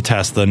ASE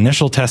test, the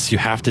initial tests you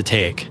have to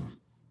take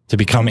to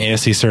become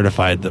ASE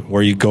certified,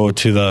 where you go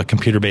to the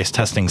computer-based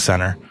testing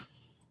center,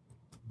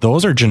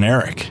 those are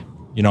generic.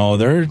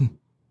 They're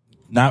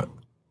not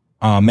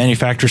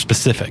manufacturer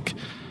specific.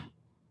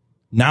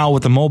 Now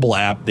with the mobile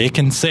app, they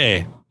can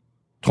say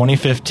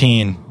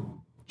 2015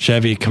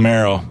 Chevy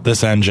Camaro,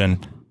 this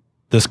engine,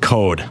 this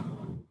code.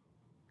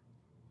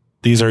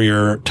 These are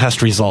your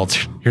test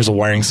results. Here's a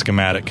wiring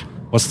schematic.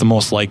 What's the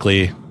most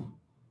likely?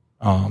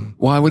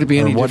 Why would it be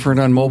any different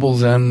on mobile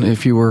than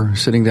if you were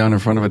sitting down in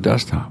front of a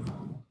desktop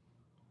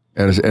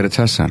at a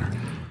test center?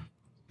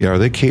 Yeah, are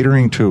they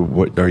catering to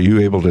what? Are you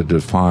able to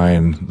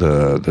define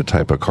the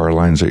type of car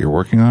lines that you're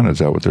working on? Is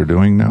that what they're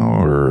doing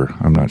now, or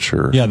I'm not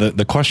sure? Yeah,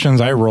 the questions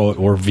I wrote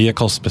were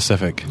vehicle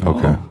specific.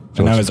 Okay,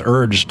 and I was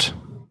urged.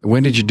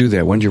 When did you do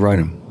that? When did you write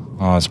them?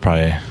 Oh, it's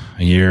probably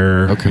a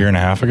year and a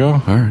half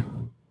ago. All right,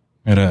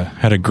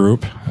 had a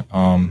group.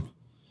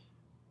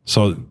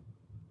 So,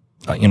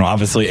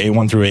 obviously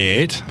A1 through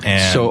A8.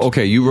 And so,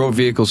 okay, you wrote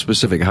vehicle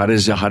specific. How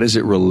does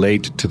it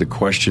relate to the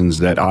questions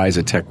that I as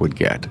a tech would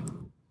get?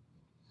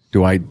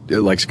 Do I,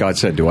 like Scott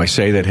said, do I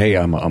say that, hey,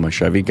 I'm a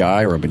Chevy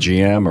guy or I'm a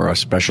GM or a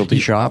specialty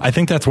shop? I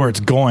think that's where it's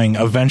going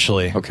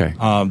eventually. Okay.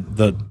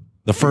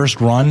 the first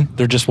run,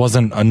 there just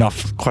wasn't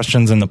enough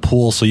questions in the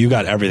pool, so you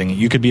got everything.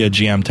 You could be a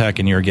GM tech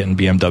and you were getting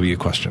BMW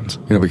questions.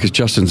 Because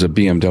Justin's a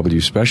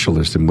BMW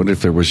specialist, and what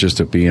if there was just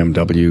a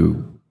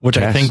BMW Which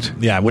test?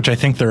 I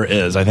think there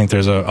is. I think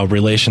there's a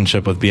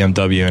relationship with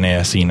BMW and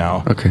ASE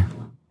now. Okay.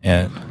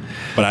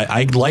 But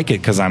I like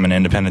it because I'm an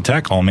independent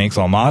tech, all makes,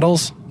 all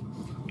models.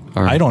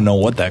 All right. I don't know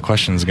what that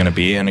question is going to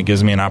be, and it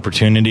gives me an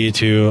opportunity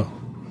to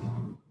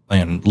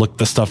look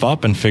the stuff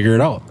up and figure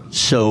it out.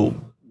 So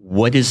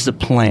what is the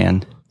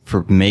plan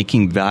for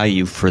making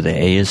value for the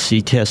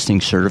ASC testing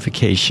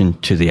certification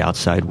to the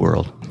outside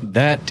world?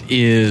 That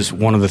is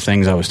one of the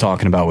things I was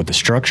talking about with the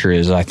structure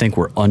is I think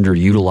we're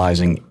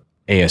underutilizing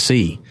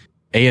ASE.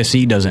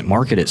 ASE doesn't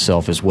market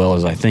itself as well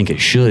as I think it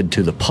should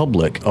to the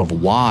public of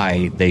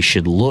why they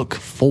should look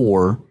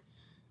for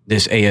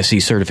this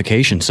ASE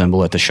certification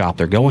symbol at the shop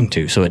they're going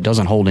to. So it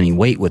doesn't hold any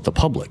weight with the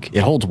public.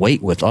 It holds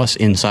weight with us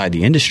inside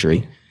the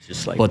industry,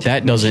 but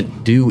that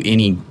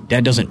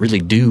doesn't really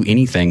do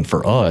anything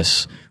for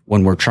us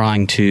when we're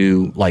trying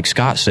to, like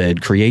Scott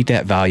said, create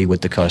that value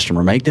with the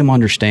customer, make them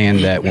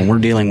understand that when we're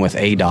dealing with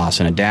ADAS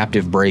and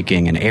adaptive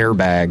braking and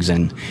airbags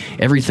and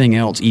everything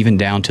else, even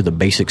down to the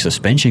basic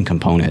suspension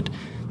component,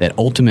 that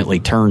ultimately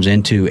turns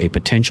into a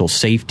potential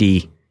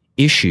safety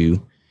issue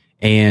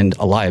and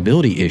a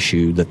liability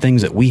issue, the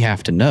things that we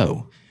have to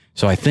know.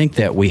 So I think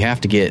that we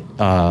have to get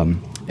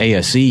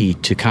ASE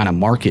to kind of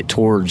market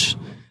towards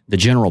the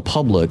general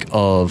public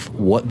of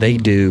what they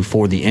do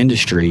for the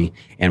industry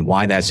and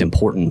why that's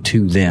important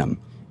to them.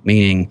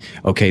 Meaning,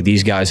 okay,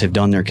 these guys have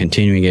done their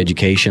continuing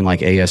education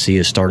like ASE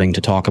is starting to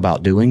talk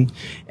about doing.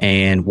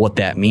 And what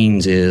that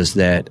means is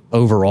that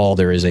overall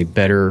there is a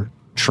better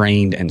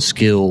trained and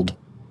skilled,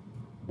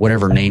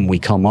 whatever name we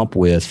come up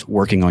with,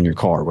 working on your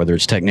car, whether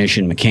it's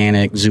technician,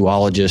 mechanic,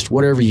 zoologist,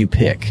 whatever you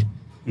pick.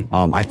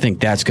 I think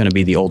that's going to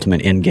be the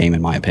ultimate end game,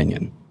 in my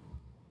opinion.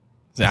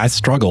 I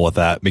struggle with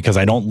that because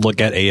I don't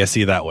look at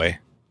ASE that way.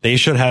 They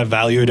should have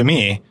value to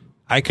me.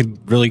 I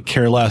could really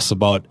care less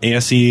about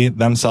ASE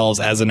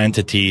themselves as an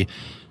entity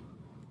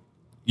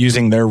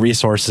using their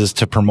resources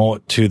to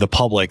promote to the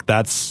public.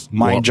 That's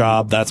my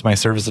job. That's my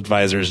service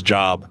advisor's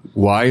job.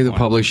 Why the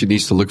public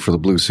needs to look for the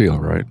blue seal,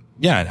 right?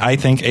 Yeah, I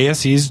think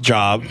ASE's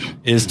job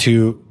is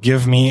to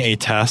give me a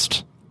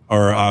test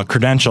or a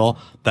credential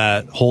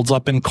that holds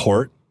up in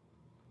court.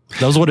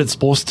 That's what it's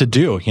supposed to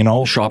do,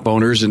 Shop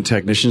owners and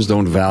technicians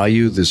don't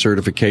value the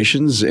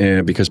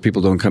certifications because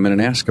people don't come in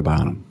and ask about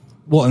them.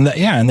 Well,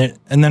 and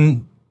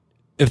then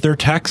if their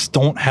techs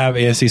don't have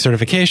ASE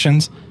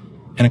certifications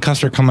and a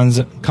customer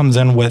comes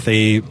in with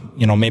a,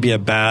 maybe a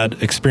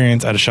bad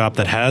experience at a shop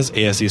that has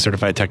ASE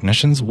certified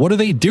technicians, what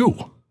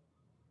do?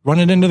 Run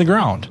it into the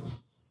ground.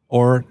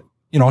 Or,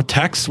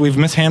 techs, we've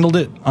mishandled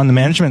it on the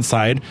management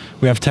side.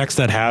 We have techs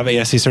that have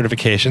ASE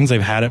certifications.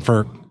 They've had it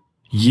for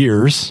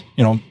years,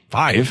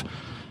 5,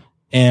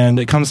 and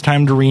it comes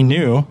time to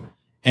renew,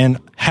 and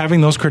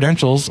having those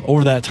credentials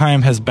over that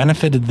time has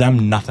benefited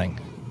them nothing.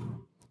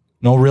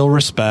 No real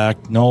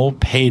respect, no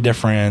pay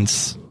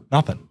difference,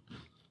 nothing.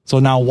 So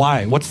now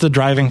why? What's the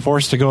driving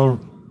force to go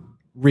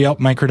re-up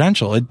my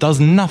credential? It does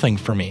nothing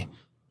for me.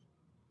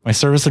 My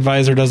service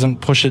advisor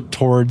doesn't push it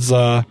towards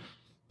the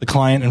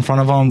client in front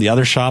of them. The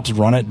other shops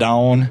run it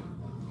down.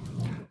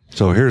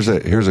 So here's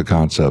a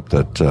concept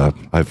that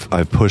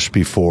I've pushed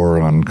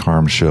before on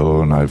Carm's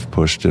show, and I've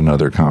pushed in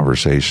other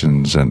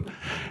conversations, and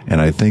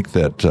I think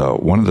that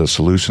one of the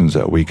solutions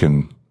that we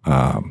can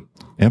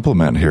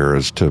implement here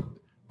is to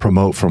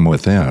promote from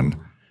within.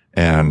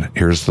 And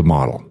here's the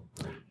model: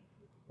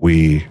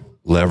 we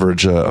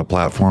leverage a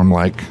platform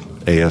like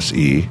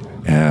ASE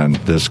and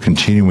this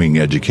continuing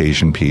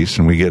education piece,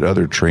 and we get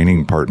other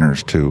training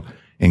partners to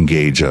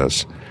engage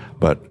us.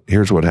 But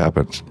here's what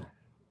happens.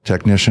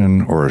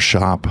 Technician or a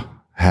shop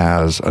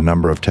has a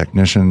number of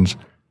technicians.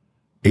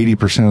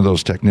 80% of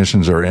those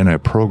technicians are in a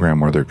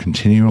program where they're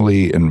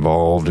continually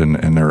involved and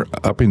they're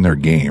upping their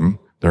game.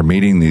 They're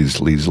meeting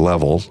these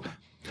levels.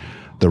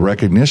 The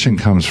recognition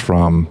comes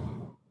from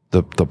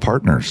the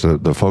partners,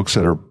 the folks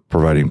that are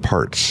providing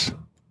parts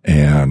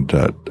and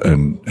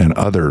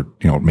other,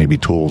 maybe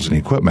tools and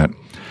equipment.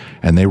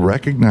 And they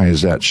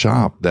recognize that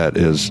shop that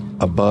is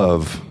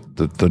above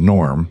the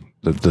norm,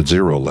 the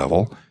zero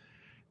level.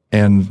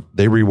 And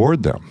they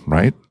reward them,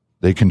 right?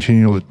 They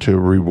continue to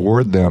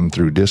reward them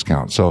through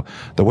discounts. So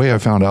the way I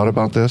found out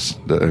about this,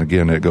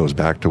 again, it goes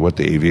back to what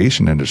the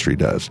aviation industry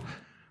does.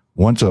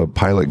 Once a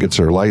pilot gets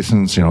their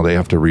license, they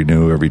have to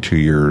renew every 2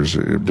 years,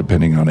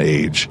 depending on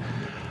age.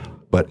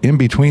 But in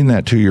between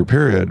that 2-year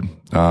period,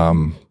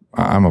 I'm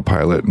a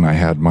pilot, and I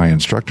had my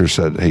instructor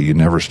said, "Hey, you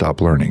never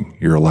stop learning.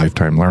 You're a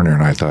lifetime learner."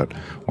 And I thought,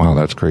 wow,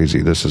 that's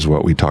crazy. This is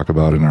what we talk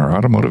about in our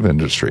automotive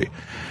industry.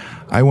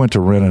 I went to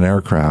rent an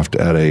aircraft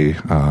at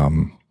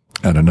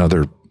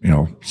another,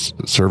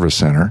 service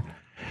center.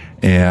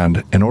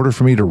 And in order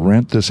for me to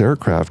rent this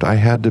aircraft, I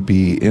had to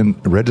be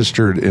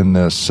registered in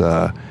this,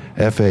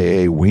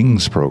 FAA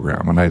wings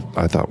program. And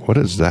I thought, what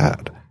is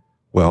that?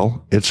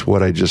 Well, it's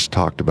what I just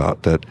talked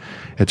about, that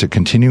it's a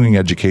continuing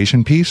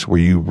education piece where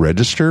you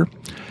register.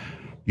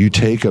 You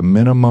take a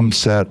minimum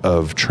set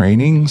of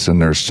trainings,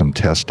 and there's some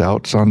test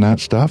outs on that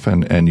stuff,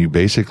 and you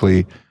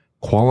basically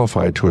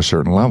qualify to a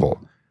certain level.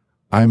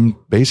 I'm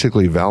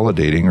basically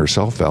validating or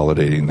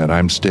self-validating that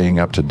I'm staying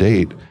up to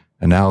date.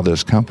 And now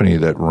this company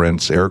that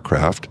rents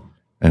aircraft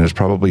and is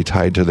probably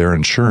tied to their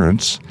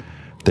insurance,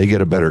 they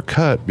get a better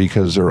cut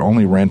because they're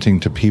only renting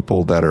to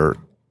people that are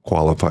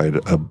qualified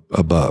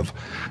above.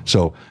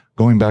 So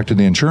going back to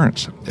the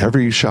insurance,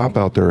 every shop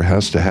out there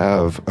has to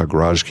have a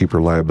garage keeper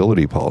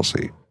liability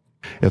policy.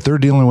 If they're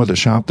dealing with a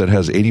shop that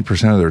has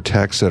 80% of their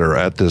techs that are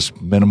at this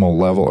minimal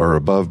level or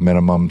above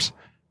minimums,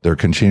 they're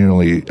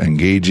continually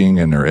engaging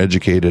and they're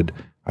educated,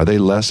 are they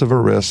less of a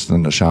risk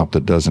than the shop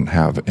that doesn't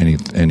have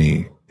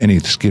any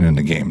skin in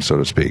the game, so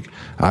to speak?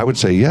 I would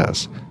say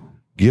yes.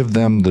 Give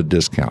them the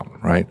discount,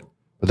 right?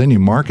 But then you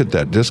market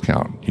that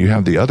discount. You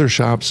have the other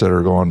shops that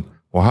are going,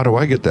 well, how do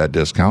I get that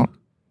discount?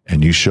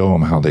 And you show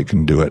them how they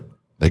can do it.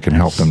 They can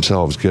help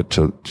themselves get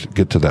to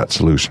that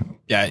solution.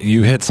 Yeah,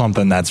 you hit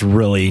something that's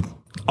really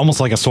almost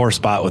like a sore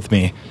spot with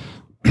me.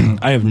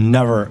 I have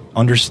never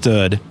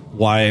understood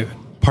why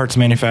parts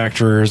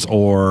manufacturers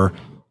or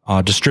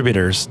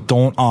distributors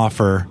don't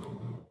offer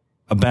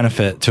a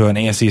benefit to an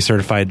ASE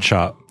certified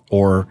shop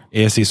or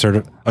a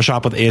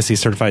shop with ASE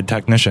certified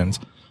technicians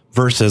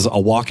versus a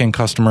walk-in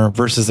customer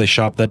versus a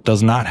shop that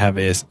does not have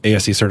ASE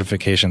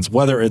certifications,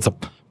 whether it's a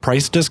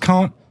price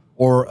discount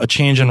or a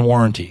change in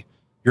warranty.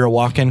 You're a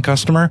walk-in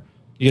customer,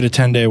 you get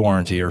a 10-day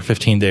warranty or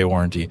 15-day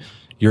warranty.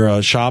 You're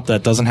a shop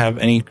that doesn't have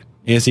any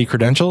ASE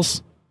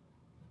credentials,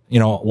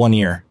 1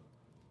 year.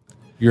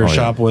 You're a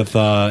shop with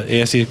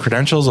ASE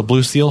credentials, a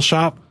Blue Seal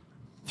shop,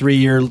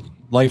 3-year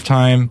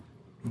lifetime,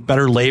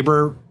 better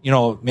labor,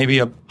 maybe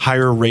a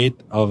higher rate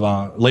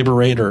of labor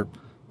rate or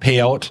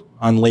payout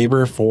on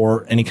labor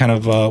for any kind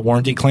of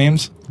warranty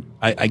claims.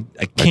 I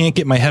can't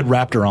get my head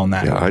wrapped around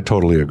that. Yeah, I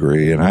totally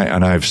agree. And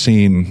I've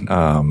seen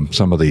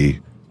some of the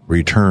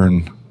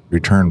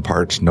return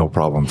parts, no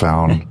problem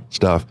found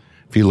stuff.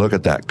 If you look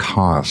at that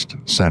cost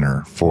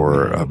center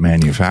for a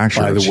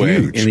manufacturer, by the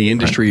way, huge, in the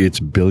industry, right? It's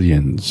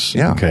billions.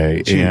 Yeah.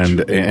 Okay.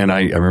 And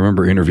I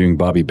remember interviewing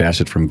Bobby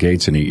Bassett from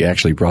Gates, and he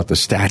actually brought the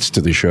stats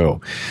to the show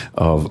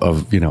of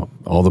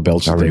all the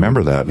belts. I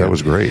remember that. That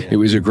was great. It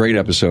was a great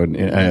episode,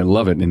 and I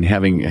love it. And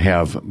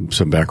have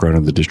some background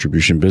in the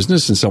distribution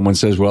business, and someone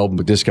says, "Well,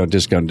 discount." He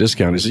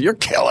says, "You're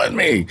killing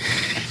me."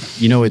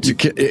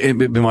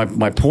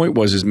 My point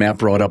was Matt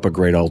brought up a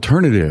great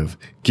alternative.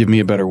 Give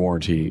me a better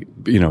warranty.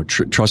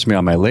 Trust me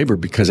on my labor,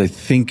 because I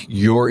think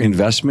your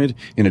investment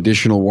in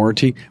additional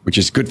warranty, which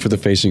is good for the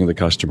facing of the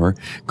customer,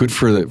 good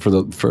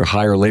for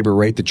higher labor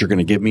rate that you're going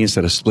to give me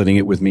instead of splitting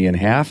it with me in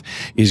half,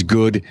 is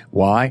good.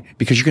 Why?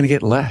 Because you're going to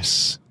get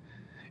less.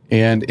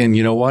 And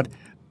you know what?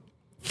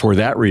 For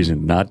that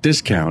reason, not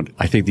discount,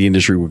 I think the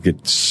industry will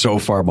get so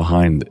far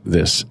behind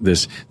this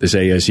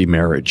ASE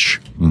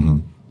marriage. Mm-hmm.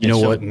 You know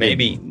what?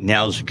 Maybe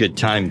now's a good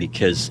time,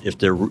 because if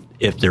they're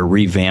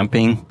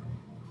revamping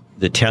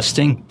the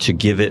testing to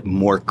give it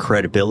more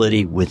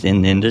credibility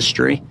within the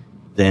industry,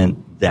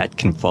 then that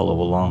can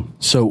follow along.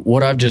 So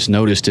what I've just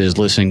noticed is,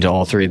 listening to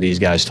all three of these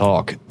guys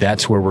talk,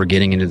 that's where we're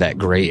getting into that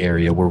gray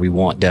area where we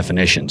want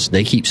definitions.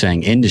 They keep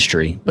saying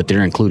industry, but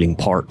they're including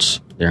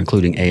parts. They're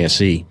including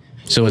ASE.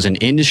 So as an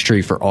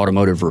industry for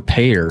automotive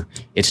repair,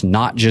 it's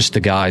not just the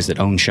guys that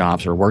own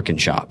shops or work in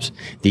shops.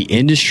 The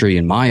industry,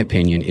 in my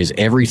opinion, is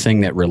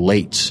everything that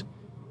relates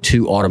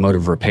to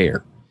automotive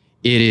repair.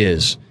 It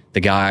is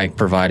the guy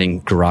providing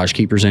garage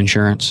keepers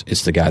insurance.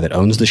 It's the guy that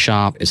owns the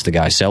shop. It's the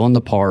guy selling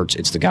the parts.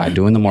 It's the guy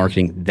doing the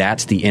marketing.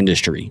 That's the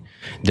industry.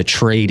 The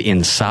trade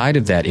inside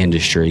of that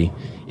industry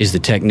is the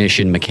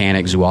technician,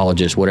 mechanic,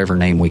 zoologist, whatever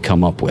name we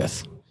come up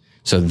with.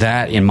 So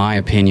that, in my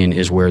opinion,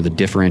 is where the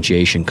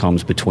differentiation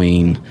comes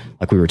between,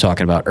 like we were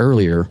talking about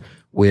earlier,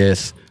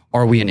 with,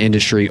 are we an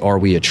industry, are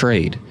we a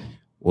trade?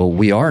 Well,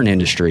 we are an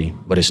industry,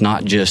 but it's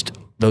not just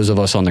those of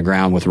us on the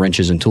ground with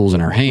wrenches and tools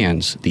in our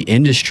hands. The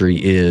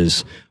industry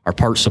is our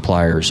parts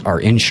suppliers, our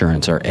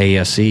insurance, our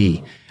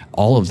ASE.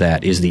 All of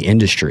that is the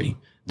industry.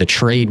 The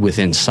trade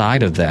within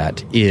inside of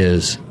that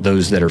is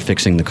those that are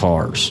fixing the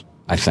cars,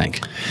 I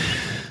think.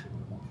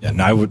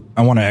 And I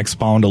want to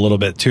expound a little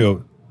bit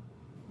too.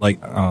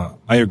 I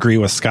agree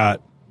with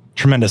Scott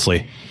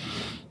tremendously.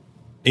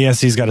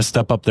 ASE's got to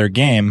step up their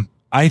game.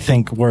 I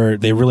think where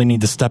they really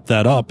need to step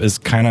that up is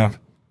kind of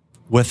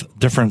with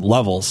different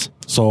levels.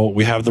 So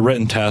we have the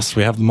written test,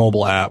 we have the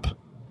mobile app.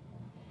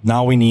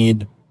 Now we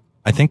need,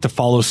 I think, to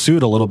follow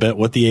suit a little bit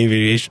with the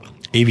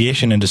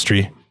aviation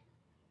industry.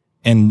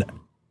 And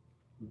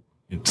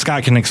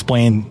Scott can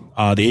explain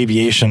the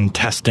aviation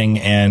testing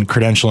and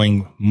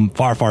credentialing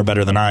far, far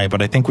better than I,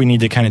 but I think we need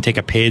to kind of take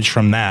a page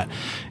from that.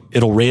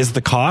 It'll raise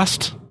the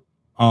cost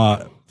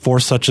for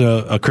such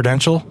a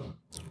credential,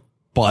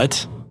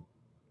 but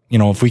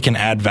if we can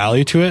add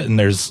value to it, and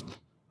there's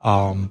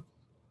a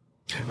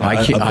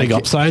big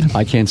upside.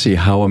 I can't see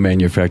how a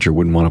manufacturer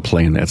wouldn't want to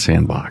play in that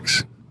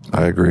sandbox.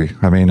 I agree.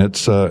 I mean,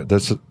 it's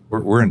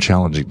we're in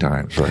challenging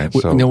times, right?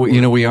 So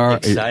we are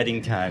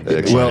exciting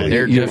times. Well,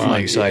 they're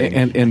definitely exciting,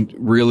 and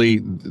really,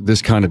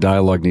 this kind of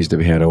dialogue needs to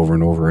be had over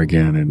and over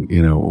again. And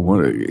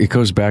it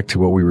goes back to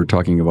what we were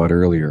talking about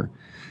earlier.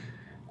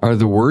 Are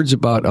the words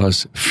about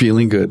us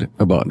feeling good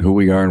about who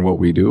we are and what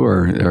we do,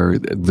 or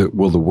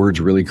will the words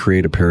really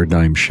create a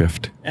paradigm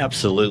shift?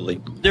 Absolutely.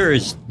 There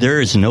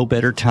is no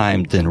better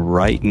time than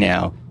right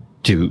now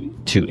to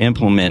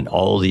implement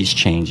all these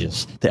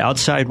changes. The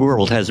outside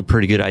world has a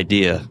pretty good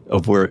idea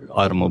of where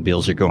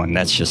automobiles are going.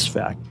 That's just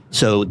fact.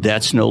 So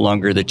that's no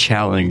longer the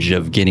challenge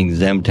of getting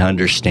them to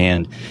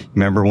understand.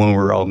 Remember when we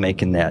were all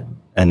making that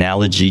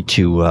analogy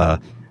to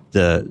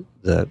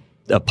the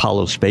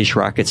Apollo space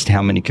rockets, to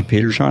how many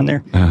computers are on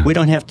there? We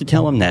don't have to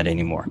tell them that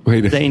anymore.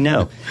 They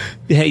know.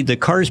 Hey, the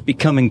car's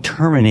becoming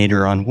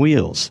Terminator on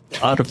wheels.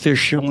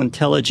 Artificial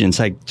intelligence.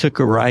 I took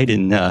a ride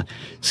in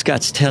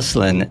Scott's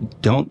Tesla, and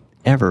don't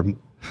ever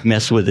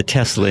mess with a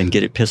Tesla and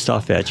get it pissed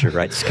off at you,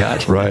 right,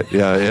 Scott? Right.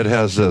 Yeah, it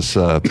has this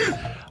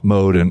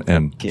mode,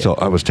 and so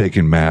I was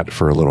taking Matt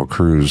for a little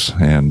cruise,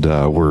 and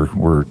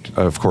we're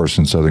of course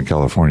in Southern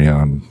California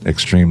on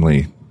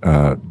extremely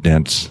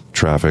dense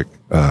traffic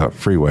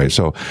freeway.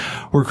 So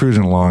we're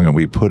cruising along, and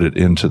we put it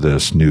into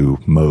this new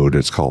mode.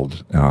 It's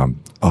called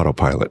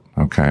autopilot.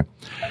 Okay.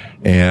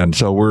 And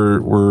so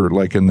we're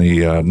like in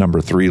the number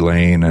 3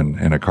 lane,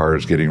 and a car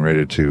is getting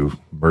ready to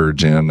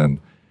merge in,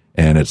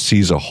 and it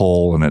sees a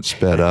hole, and it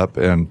sped up,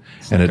 and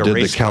it did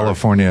the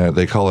California,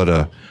 they call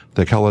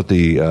it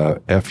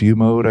the FU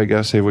mode, I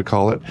guess they would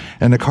call it.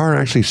 And the car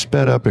actually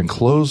sped up and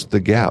closed the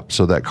gap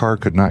so that car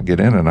could not get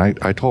in. And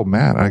I told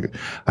Matt,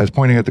 I was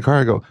pointing at the car,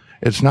 I go,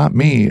 it's not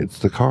me, it's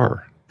the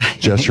car.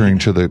 Gesturing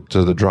to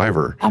the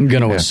driver. I'm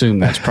going to assume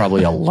that's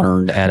probably a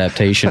learned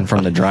adaptation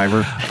from the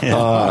driver.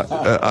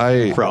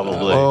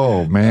 Probably.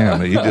 Oh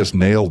man, you just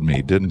nailed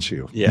me, didn't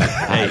you? Yeah.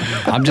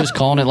 Hey. I'm just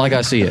calling it like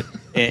I see it.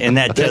 And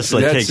that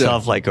Tesla takes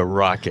off like a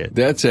rocket.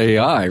 That's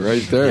AI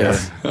right there.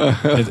 Yeah.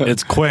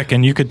 It's quick,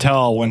 and you could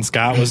tell when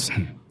Scott was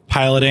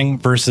piloting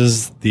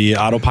versus the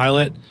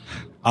autopilot.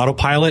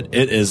 Autopilot,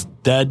 it is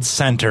dead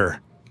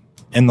center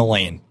in the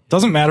lane.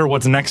 Doesn't matter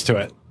what's next to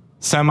it.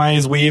 Semi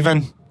is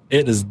weaving.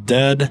 It is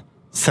dead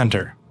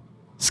center.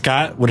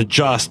 Scott would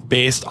adjust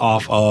based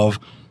off of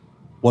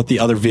what the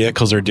other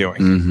vehicles are doing.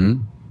 Mm-hmm.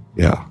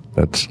 Yeah,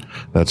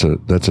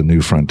 that's a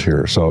new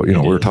frontier. So,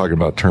 we're talking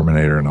about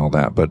Terminator and all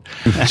that, but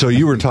so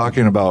you were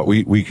talking about,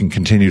 we can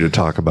continue to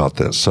talk about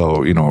this.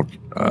 So,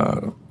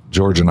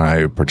 George and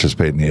I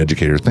participate in the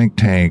Educator Think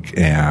Tank,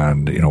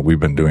 and,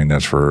 we've been doing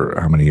this for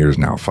how many years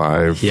now?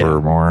 5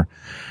 or more.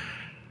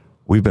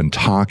 We've been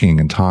talking,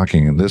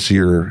 and this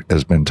year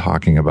has been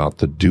talking about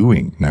the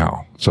doing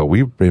now. So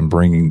we've been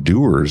bringing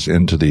doers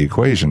into the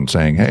equation,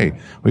 saying, hey,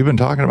 we've been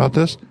talking about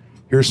this.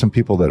 Here's some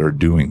people that are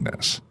doing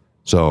this.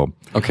 So,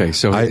 okay,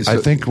 so I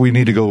think we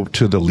need to go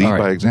to the lead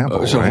by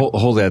example. So right?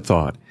 hold that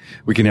thought.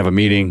 We can have a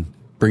meeting,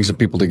 bring some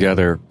people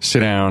together, sit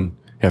down,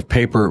 have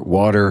paper,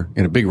 water,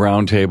 and a big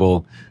round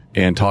table,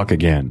 and talk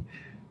again.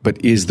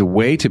 But is the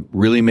way to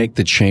really make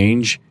the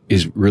change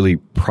is really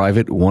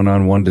private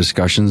one-on-one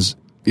discussions,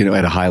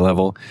 at a high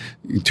level?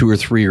 2 or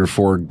 3 or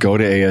 4 go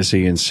to ASE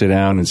and sit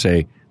down and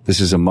say, this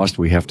is a must.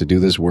 We have to do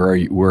this. Where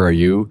are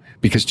you?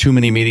 Because too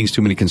many meetings,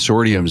 too many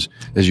consortiums,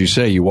 as you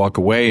say, you walk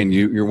away and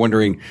you're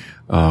wondering,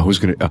 who's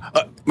going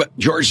to,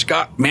 George,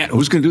 Scott, Matt,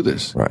 who's going to do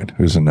this? Right.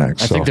 Who's the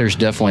next? I think there's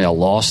definitely a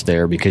loss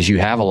there, because you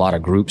have a lot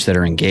of groups that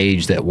are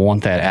engaged that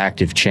want that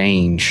active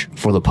change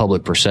for the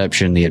public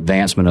perception, the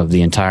advancement of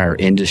the entire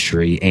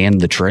industry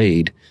and the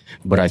trade.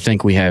 But I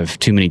think we have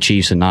too many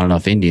chiefs and not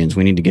enough Indians.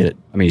 We need to get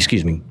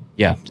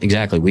Yeah,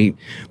 exactly. We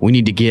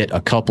need to get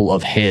a couple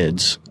of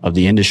heads of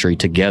the industry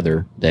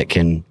together that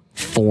can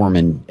form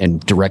and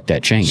direct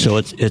that change. So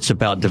it's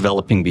about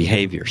developing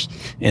behaviors.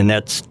 And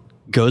that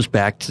goes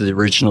back to the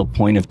original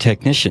point of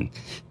technician,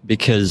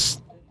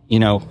 because,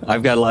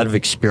 I've got a lot of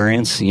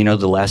experience, the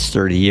last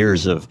 30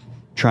 years of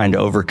trying to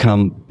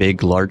overcome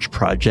big, large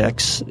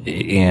projects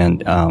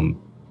and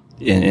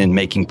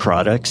making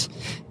products.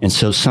 And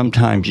so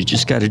sometimes you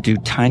just got to do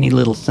tiny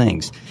little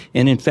things.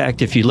 And in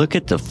fact, if you look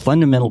at the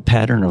fundamental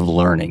pattern of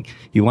learning,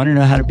 you want to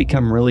know how to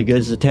become really good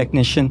as a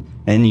technician,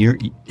 and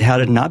how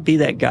to not be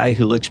that guy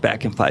who looks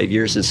back in 5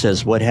 years and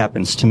says, what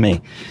happens to me?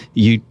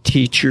 You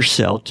teach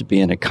yourself to be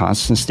in a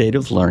constant state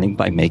of learning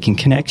by making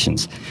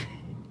connections.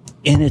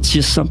 And it's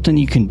just something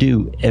you can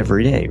do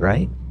every day,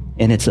 right?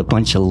 And it's a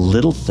bunch of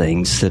little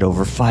things that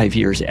over 5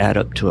 years add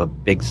up to a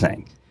big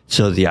thing.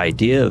 So the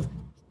idea of,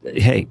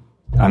 hey,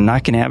 I'm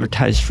not going to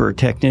advertise for a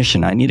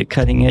technician. I need a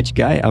cutting edge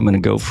guy. I'm going to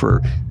go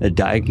for a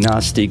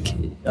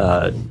diagnostician,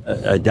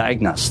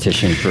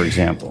 for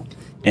example.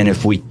 And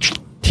if we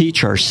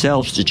teach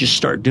ourselves to just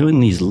start doing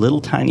these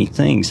little tiny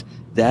things,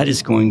 that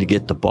is going to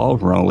get the ball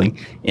rolling,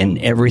 and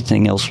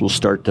everything else will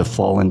start to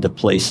fall into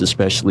place,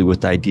 especially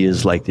with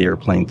ideas like the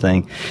airplane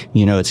thing.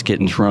 It's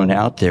getting thrown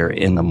out there,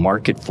 and the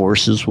market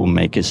forces will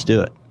make us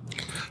do it.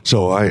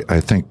 So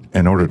I think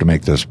in order to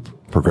make this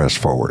progress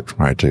forward,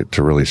 right,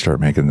 to really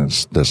start making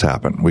this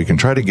happen, we can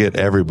try to get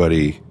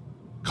everybody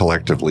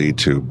collectively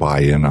to buy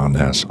in on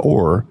this,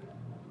 or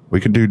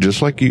We can do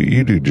just like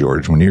you do,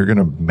 George. When you're going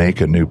to make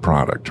a new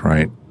product,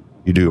 right?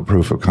 You do a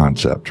proof of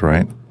concept,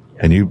 right?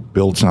 And you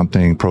build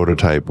something,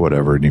 prototype,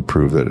 whatever, and you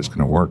prove that it's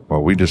going to work.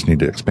 Well, we just need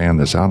to expand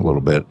this out a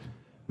little bit.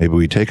 Maybe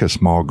we take a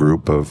small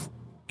group of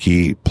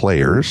key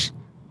players,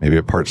 maybe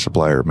a parts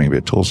supplier, maybe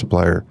a tool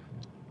supplier,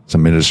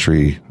 some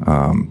industry,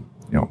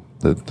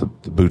 the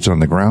boots on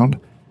the ground,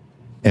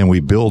 and we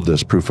build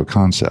this proof of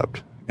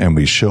concept and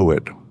we show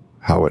it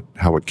how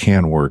it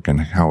can work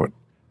and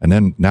and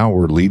then now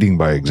we're leading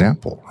by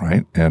example,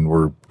 right? And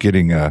we're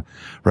getting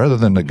rather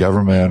than the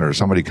government or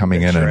somebody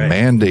coming in and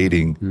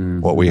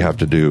mandating what we have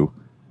to do,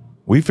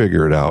 we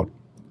figure it out.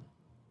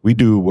 We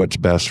do what's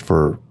best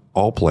for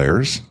all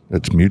players.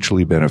 It's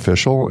mutually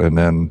beneficial, and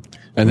then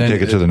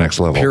take it to the next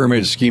level.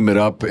 Pyramid scheme it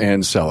up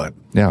and sell it.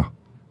 Yeah.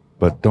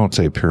 But don't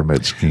say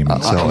pyramid scheme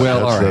and sell it.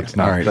 Well, That's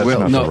not the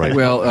right.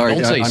 Well, all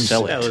right. Don't say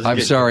sell it. I'm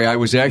sorry. I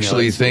was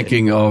actually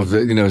thinking of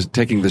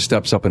taking the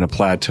steps up in a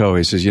plateau.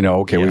 He says,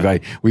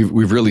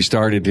 we've really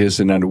started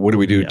this, and then what do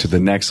we do to the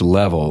next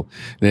level?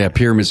 Yeah,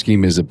 pyramid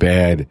scheme is a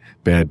bad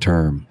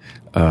term.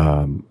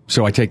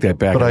 So I take that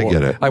back. But I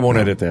get it. I won't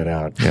edit that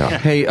out. Yeah.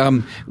 Hey,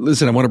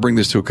 listen, I want to bring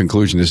this to a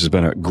conclusion. This has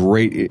been a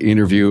great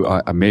interview.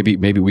 Maybe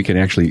we can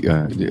actually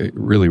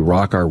really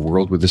rock our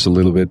world with this a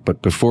little bit.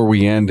 But before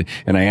we end,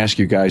 and I ask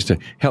you guys to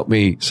help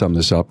me sum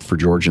this up for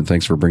George, and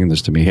thanks for bringing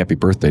this to me. Happy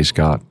birthday,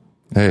 Scott.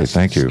 Hey,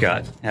 thank you.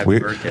 Scott, happy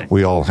birthday.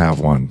 We all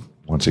have one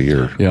once a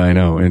year. Yeah, I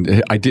know.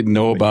 And I didn't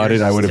know about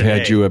it. I would have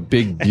had you a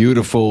big,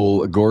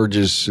 beautiful,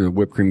 gorgeous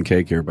whipped cream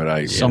cake here, but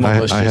I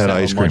had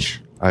ice cream.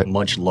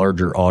 Much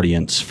larger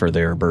audience for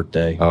their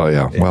birthday. Oh,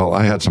 yeah. Well,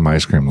 I had some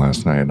ice cream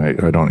last night,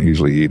 and I don't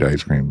usually eat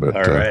ice cream, but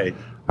all right.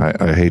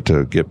 I hate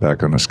to get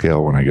back on the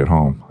scale when I get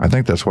home. I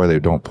think that's why they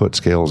don't put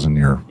scales in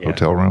your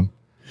hotel room,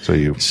 so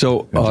you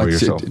enjoy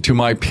yourself. To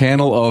my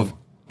panel of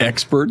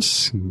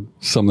experts,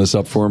 sum this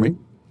up for me.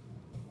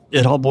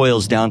 It all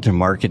boils down to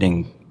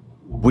marketing.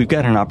 We've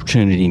got an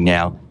opportunity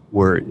now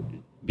where,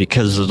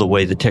 because of the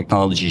way the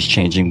technology is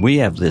changing, we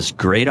have this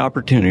great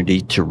opportunity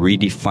to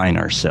redefine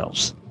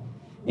ourselves.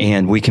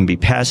 And we can be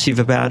passive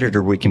about it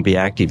or we can be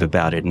active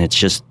about it. And it's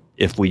just,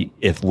 if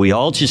we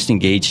all just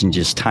engage in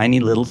just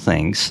tiny little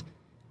things,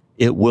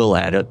 it will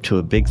add up to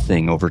a big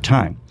thing over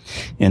time.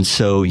 And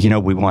so,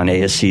 we want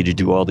ASC to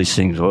do all these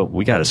things. Well,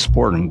 we got to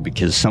support them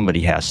because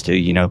somebody has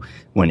to.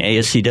 When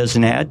ASC does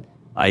an ad,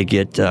 I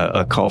get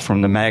a call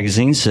from the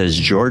magazine, says,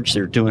 George,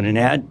 they're doing an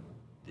ad.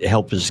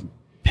 Help us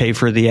pay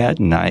for the ad,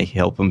 and I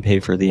help them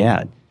pay for the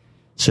ad.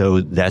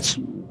 So that's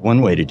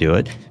one way to do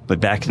it.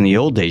 But back in the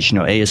old days,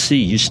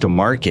 ASC used to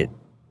market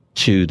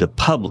to the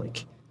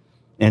public.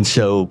 And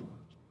so,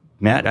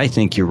 Matt, I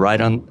think you're right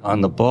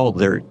on the ball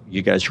there.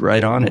 You guys are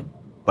right on it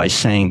by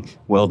saying,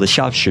 well, the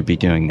shops should be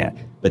doing that.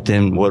 But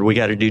then what do we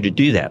got to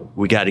do that?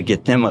 We got to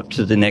get them up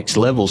to the next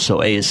level so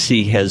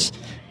ASC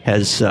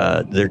has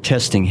their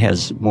testing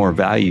has more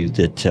value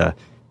that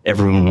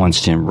everyone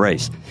wants to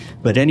embrace.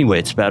 But anyway,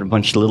 it's about a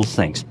bunch of little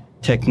things.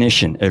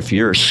 Technician, if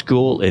you're a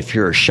school, if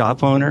you're a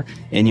shop owner,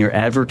 and you're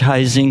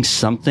advertising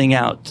something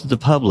out to the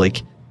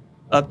public,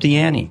 up the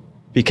ante,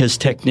 because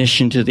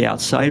technician to the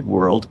outside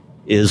world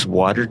is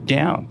watered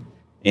down.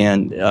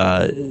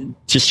 And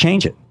just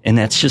change it. And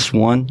that's just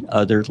one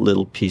other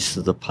little piece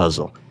of the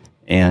puzzle.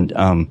 And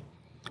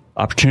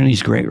opportunity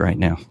is great right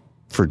now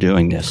for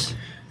doing this.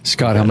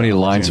 Scott, how many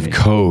lines of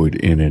code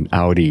in an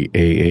Audi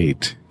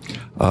A8?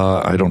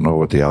 I don't know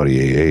what the Audi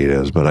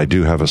A8 is, but I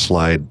do have a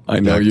slide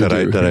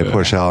that I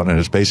push out, and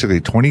it's basically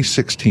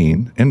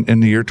 2016. In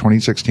the year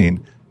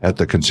 2016, at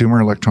the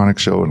Consumer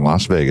Electronics Show in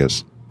Las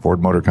Vegas,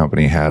 Ford Motor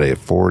Company had a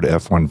Ford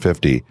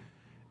F-150,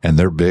 and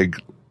their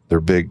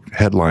big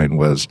headline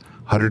was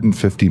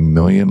 150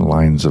 million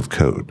lines of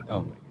code.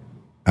 Oh,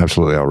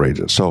 absolutely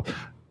outrageous. So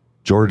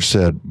George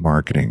said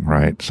marketing,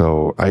 right?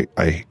 So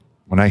I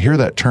when I hear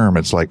that term,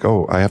 it's like,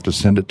 oh, I have to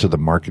send it to the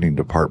marketing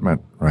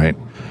department, right?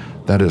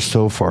 That is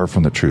so far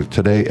from the truth.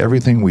 Today,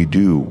 everything we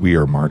do, we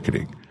are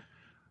marketing.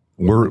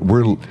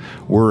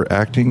 We're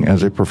acting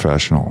as a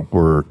professional.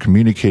 We're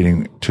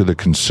communicating to the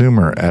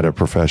consumer at a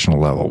professional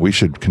level. We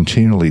should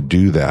continually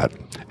do that,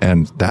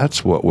 and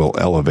that's what will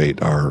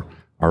elevate our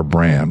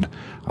brand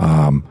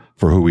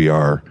for who we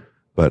are.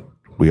 But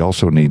we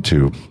also need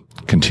to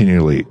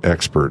continually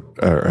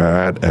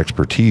add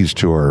expertise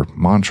to our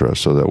mantra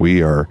so that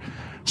we are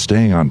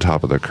staying on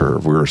top of the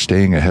curve. We're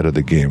staying ahead of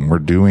the game. We're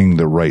doing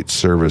the right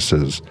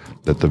services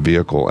that the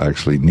vehicle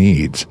actually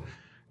needs,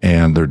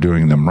 and they're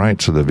doing them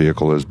right so the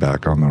vehicle is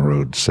back on the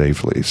road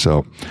safely.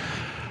 So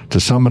to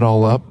sum it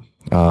all up,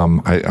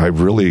 I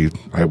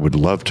would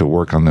love to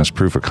work on this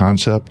proof of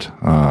concept.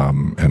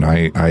 And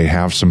I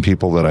have some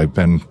people that I've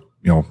been,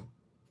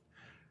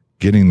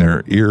 getting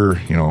their ear,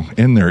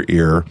 in their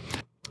ear.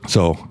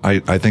 So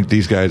I think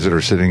these guys that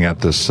are sitting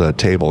at this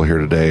table here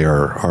today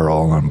are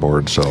all on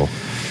board. So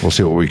we'll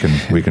see what we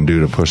can do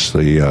to push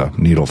the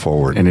needle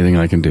forward. Anything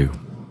I can do.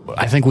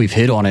 I think we've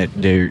hit on it.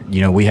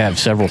 We have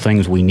several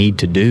things we need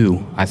to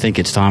do. I think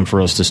it's time for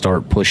us to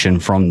start pushing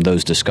from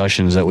those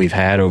discussions that we've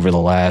had over the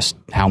last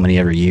how many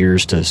ever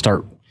years to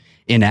start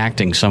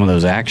enacting some of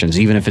those actions,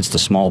 even if it's the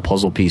small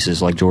puzzle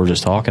pieces like George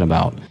is talking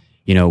about.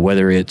 You know,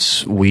 whether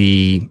it's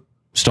we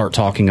start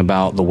talking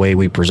about the way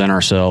we present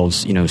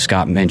ourselves. You know,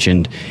 Scott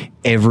mentioned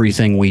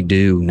everything we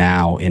do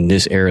now in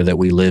this era that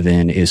we live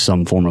in is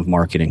some form of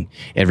marketing.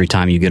 Every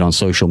time you get on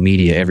social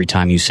media, every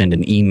time you send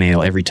an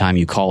email, every time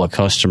you call a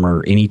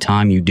customer,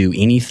 anytime you do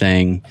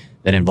anything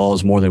that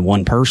involves more than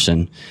one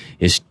person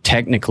is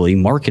technically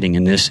marketing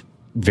in this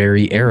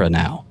very era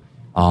now.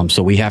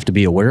 So we have to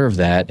be aware of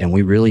that, and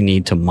we really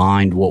need to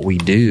mind what we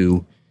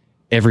do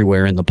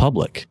everywhere in the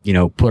public. You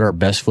know, put our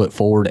best foot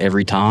forward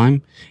every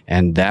time,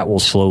 and that will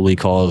slowly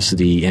cause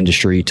the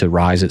industry to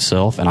rise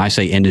itself. And I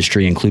say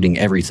industry, including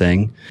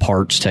everything,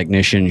 parts,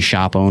 technicians,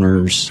 shop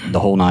owners, the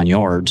whole 9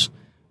 yards,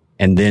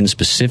 and then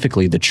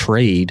specifically the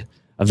trade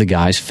of the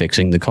guys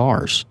fixing the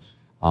cars.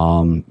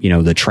 You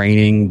know, the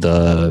training,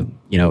 the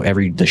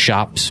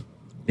shops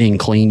being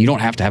clean. You don't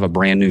have to have a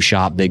brand new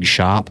shop, big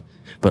shop,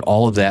 but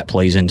all of that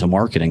plays into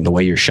marketing. The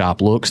way your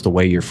shop looks, the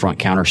way your front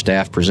counter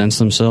staff presents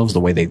themselves, the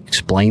way they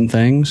explain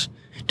things.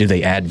 Do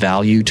they add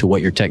value to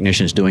what your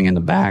technician is doing in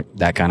the back?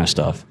 That kind of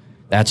stuff.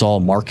 That's all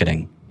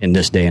marketing in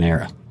this day and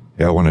era.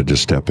 Yeah, I want to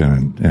just step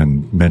in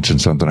and mention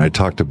something. I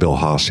talked to Bill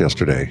Haas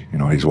yesterday. You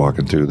know, he's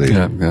walking through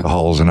the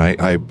halls, and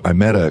I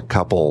met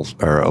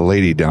a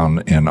lady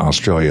down in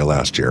Australia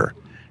last year.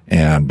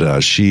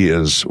 And she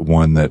is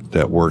one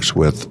that works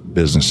with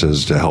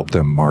businesses to help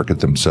them market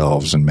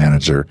themselves and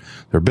manage their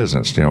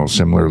business, you know,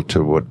 similar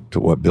to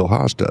what Bill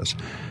Haas does.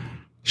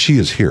 She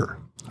is here.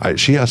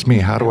 She asked me,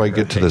 how do I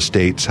get to the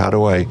States? How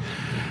do I,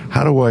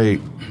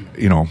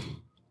 you know,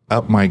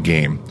 up my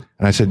game?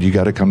 And I said, you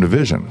got to come to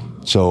Vision.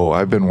 So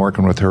I've been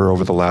working with her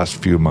over the last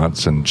few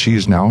months, and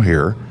she's now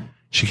here.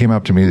 She came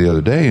up to me the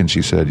other day and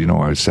she said, you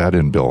know, I sat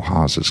in Bill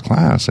Haas's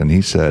class, and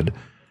he said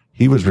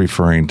he was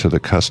referring to the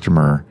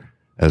customer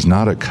as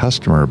not a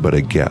customer, but a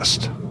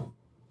guest.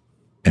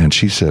 And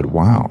she said,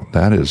 wow,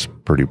 that is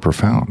pretty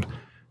profound.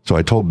 So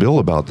I told Bill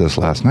about this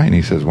last night, and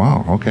he says,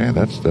 wow, okay,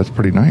 that's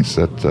pretty nice.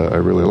 I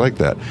really like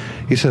that.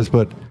 He says,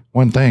 but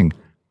one thing,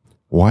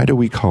 why do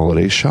we call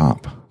it a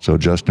shop? So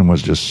Justin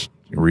was just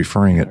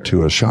referring it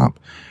to a shop.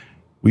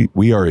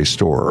 We are a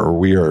store,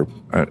 or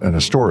and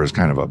a store is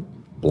kind of a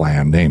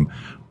bland name.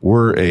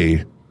 We're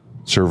a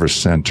service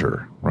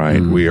center, right?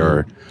 Mm-hmm.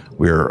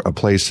 We are a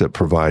place that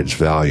provides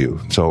value.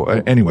 So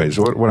anyways,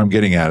 what I'm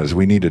getting at is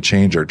we need to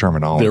change our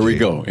terminology. There we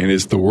go. And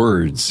it's the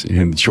words.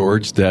 And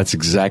George, that's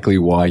exactly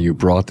why you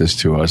brought this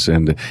to us.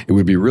 And it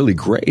would be really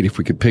great if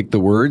we could pick the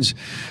words,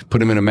 put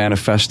them in a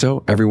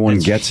manifesto. Everyone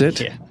gets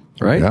it,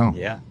 right?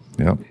 Yeah.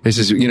 It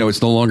says, you know,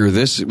 it's no longer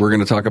this. We're going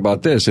to talk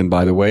about this. And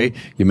by the way,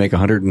 you make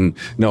you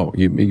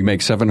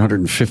make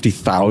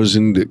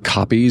 750,000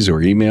 copies or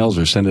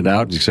emails or send it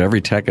out. So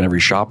every tech and every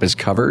shop is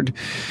covered,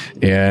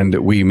 and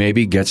we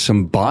maybe get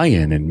some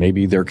buy-in, and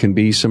maybe there can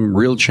be some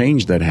real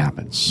change that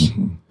happens.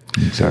 Mm-hmm.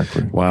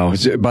 Exactly. Wow.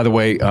 By the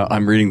way,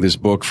 I'm reading this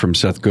book from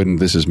Seth Godin.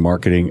 This is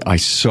Marketing. I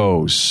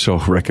so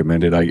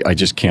recommend it. I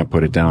just can't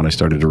put it down. I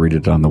started to read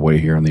it on the way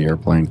here on the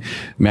airplane.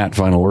 Matt,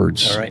 final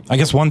words. All right. I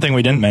guess one thing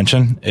we didn't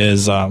mention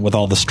is with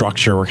all the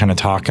structure, we're kind of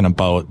talking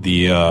about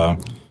the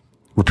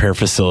repair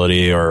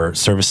facility or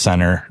service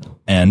center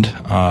end.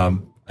 I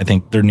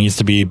think there needs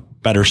to be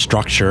better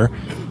structure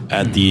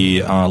at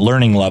the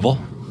learning level,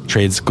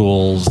 trade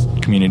schools,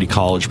 community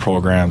college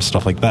programs,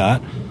 stuff like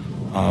that.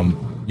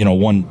 You know,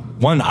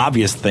 one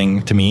obvious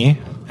thing to me,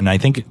 and I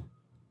think,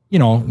 you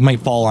know,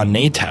 might fall on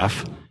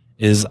NATEF,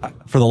 is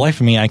for the life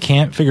of me, I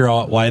can't figure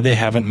out why they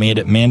haven't made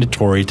it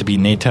mandatory to be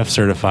NATEF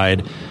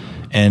certified.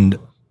 And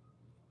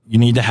you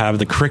need to have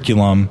the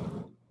curriculum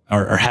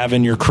or have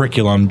in your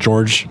curriculum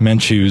Jorge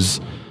Menchu's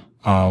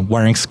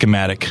wiring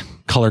schematic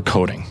color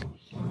coding.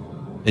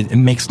 It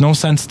makes no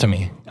sense to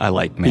me. I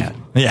like Matt.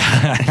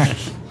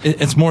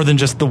 It's more than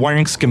just the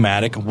wiring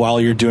schematic.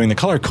 While you're doing the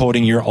color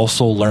coding, you're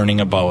also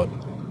learning about,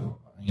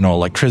 you know,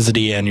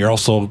 electricity, and you're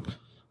also,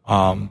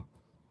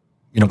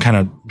 you know, kind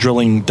of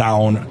drilling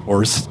down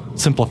or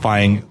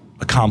simplifying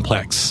a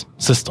complex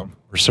system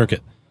or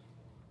circuit.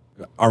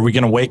 Are we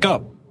going to wake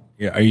up?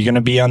 Are you going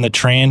to be on the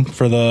train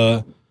for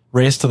the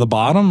race to the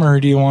bottom, or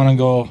do you want to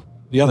go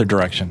the other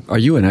direction? Are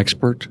you an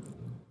expert?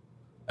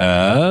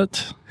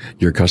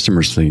 Your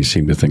customers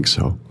seem to think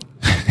so.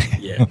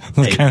 Yeah.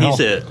 Hey, he's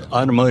an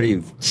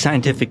automotive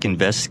scientific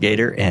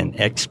investigator and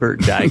expert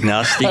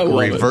diagnostic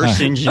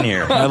reverse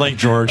engineer. I like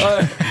George.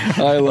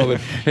 I love it.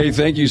 Hey,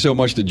 thank you so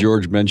much to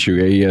Jorge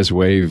Menchu, AES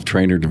Wave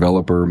trainer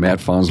developer, Matt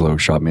Fanslow,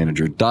 shop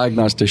manager,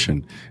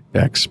 diagnostician,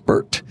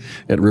 expert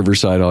at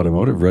Riverside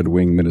Automotive, Red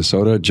Wing,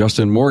 Minnesota,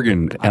 Justin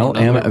Morgan,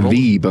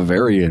 LMV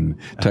Bavarian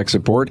tech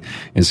support,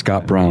 and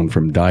Scott Brown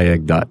from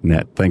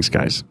diag.net. Thanks,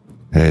 guys.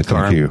 Hey,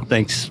 thank you.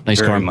 Thanks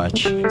very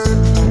much.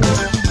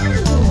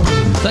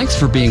 Thanks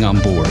for being on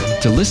board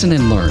to listen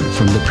and learn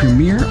from the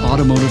premier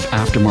automotive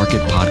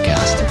aftermarket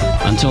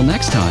podcast. Until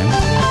next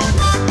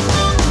time.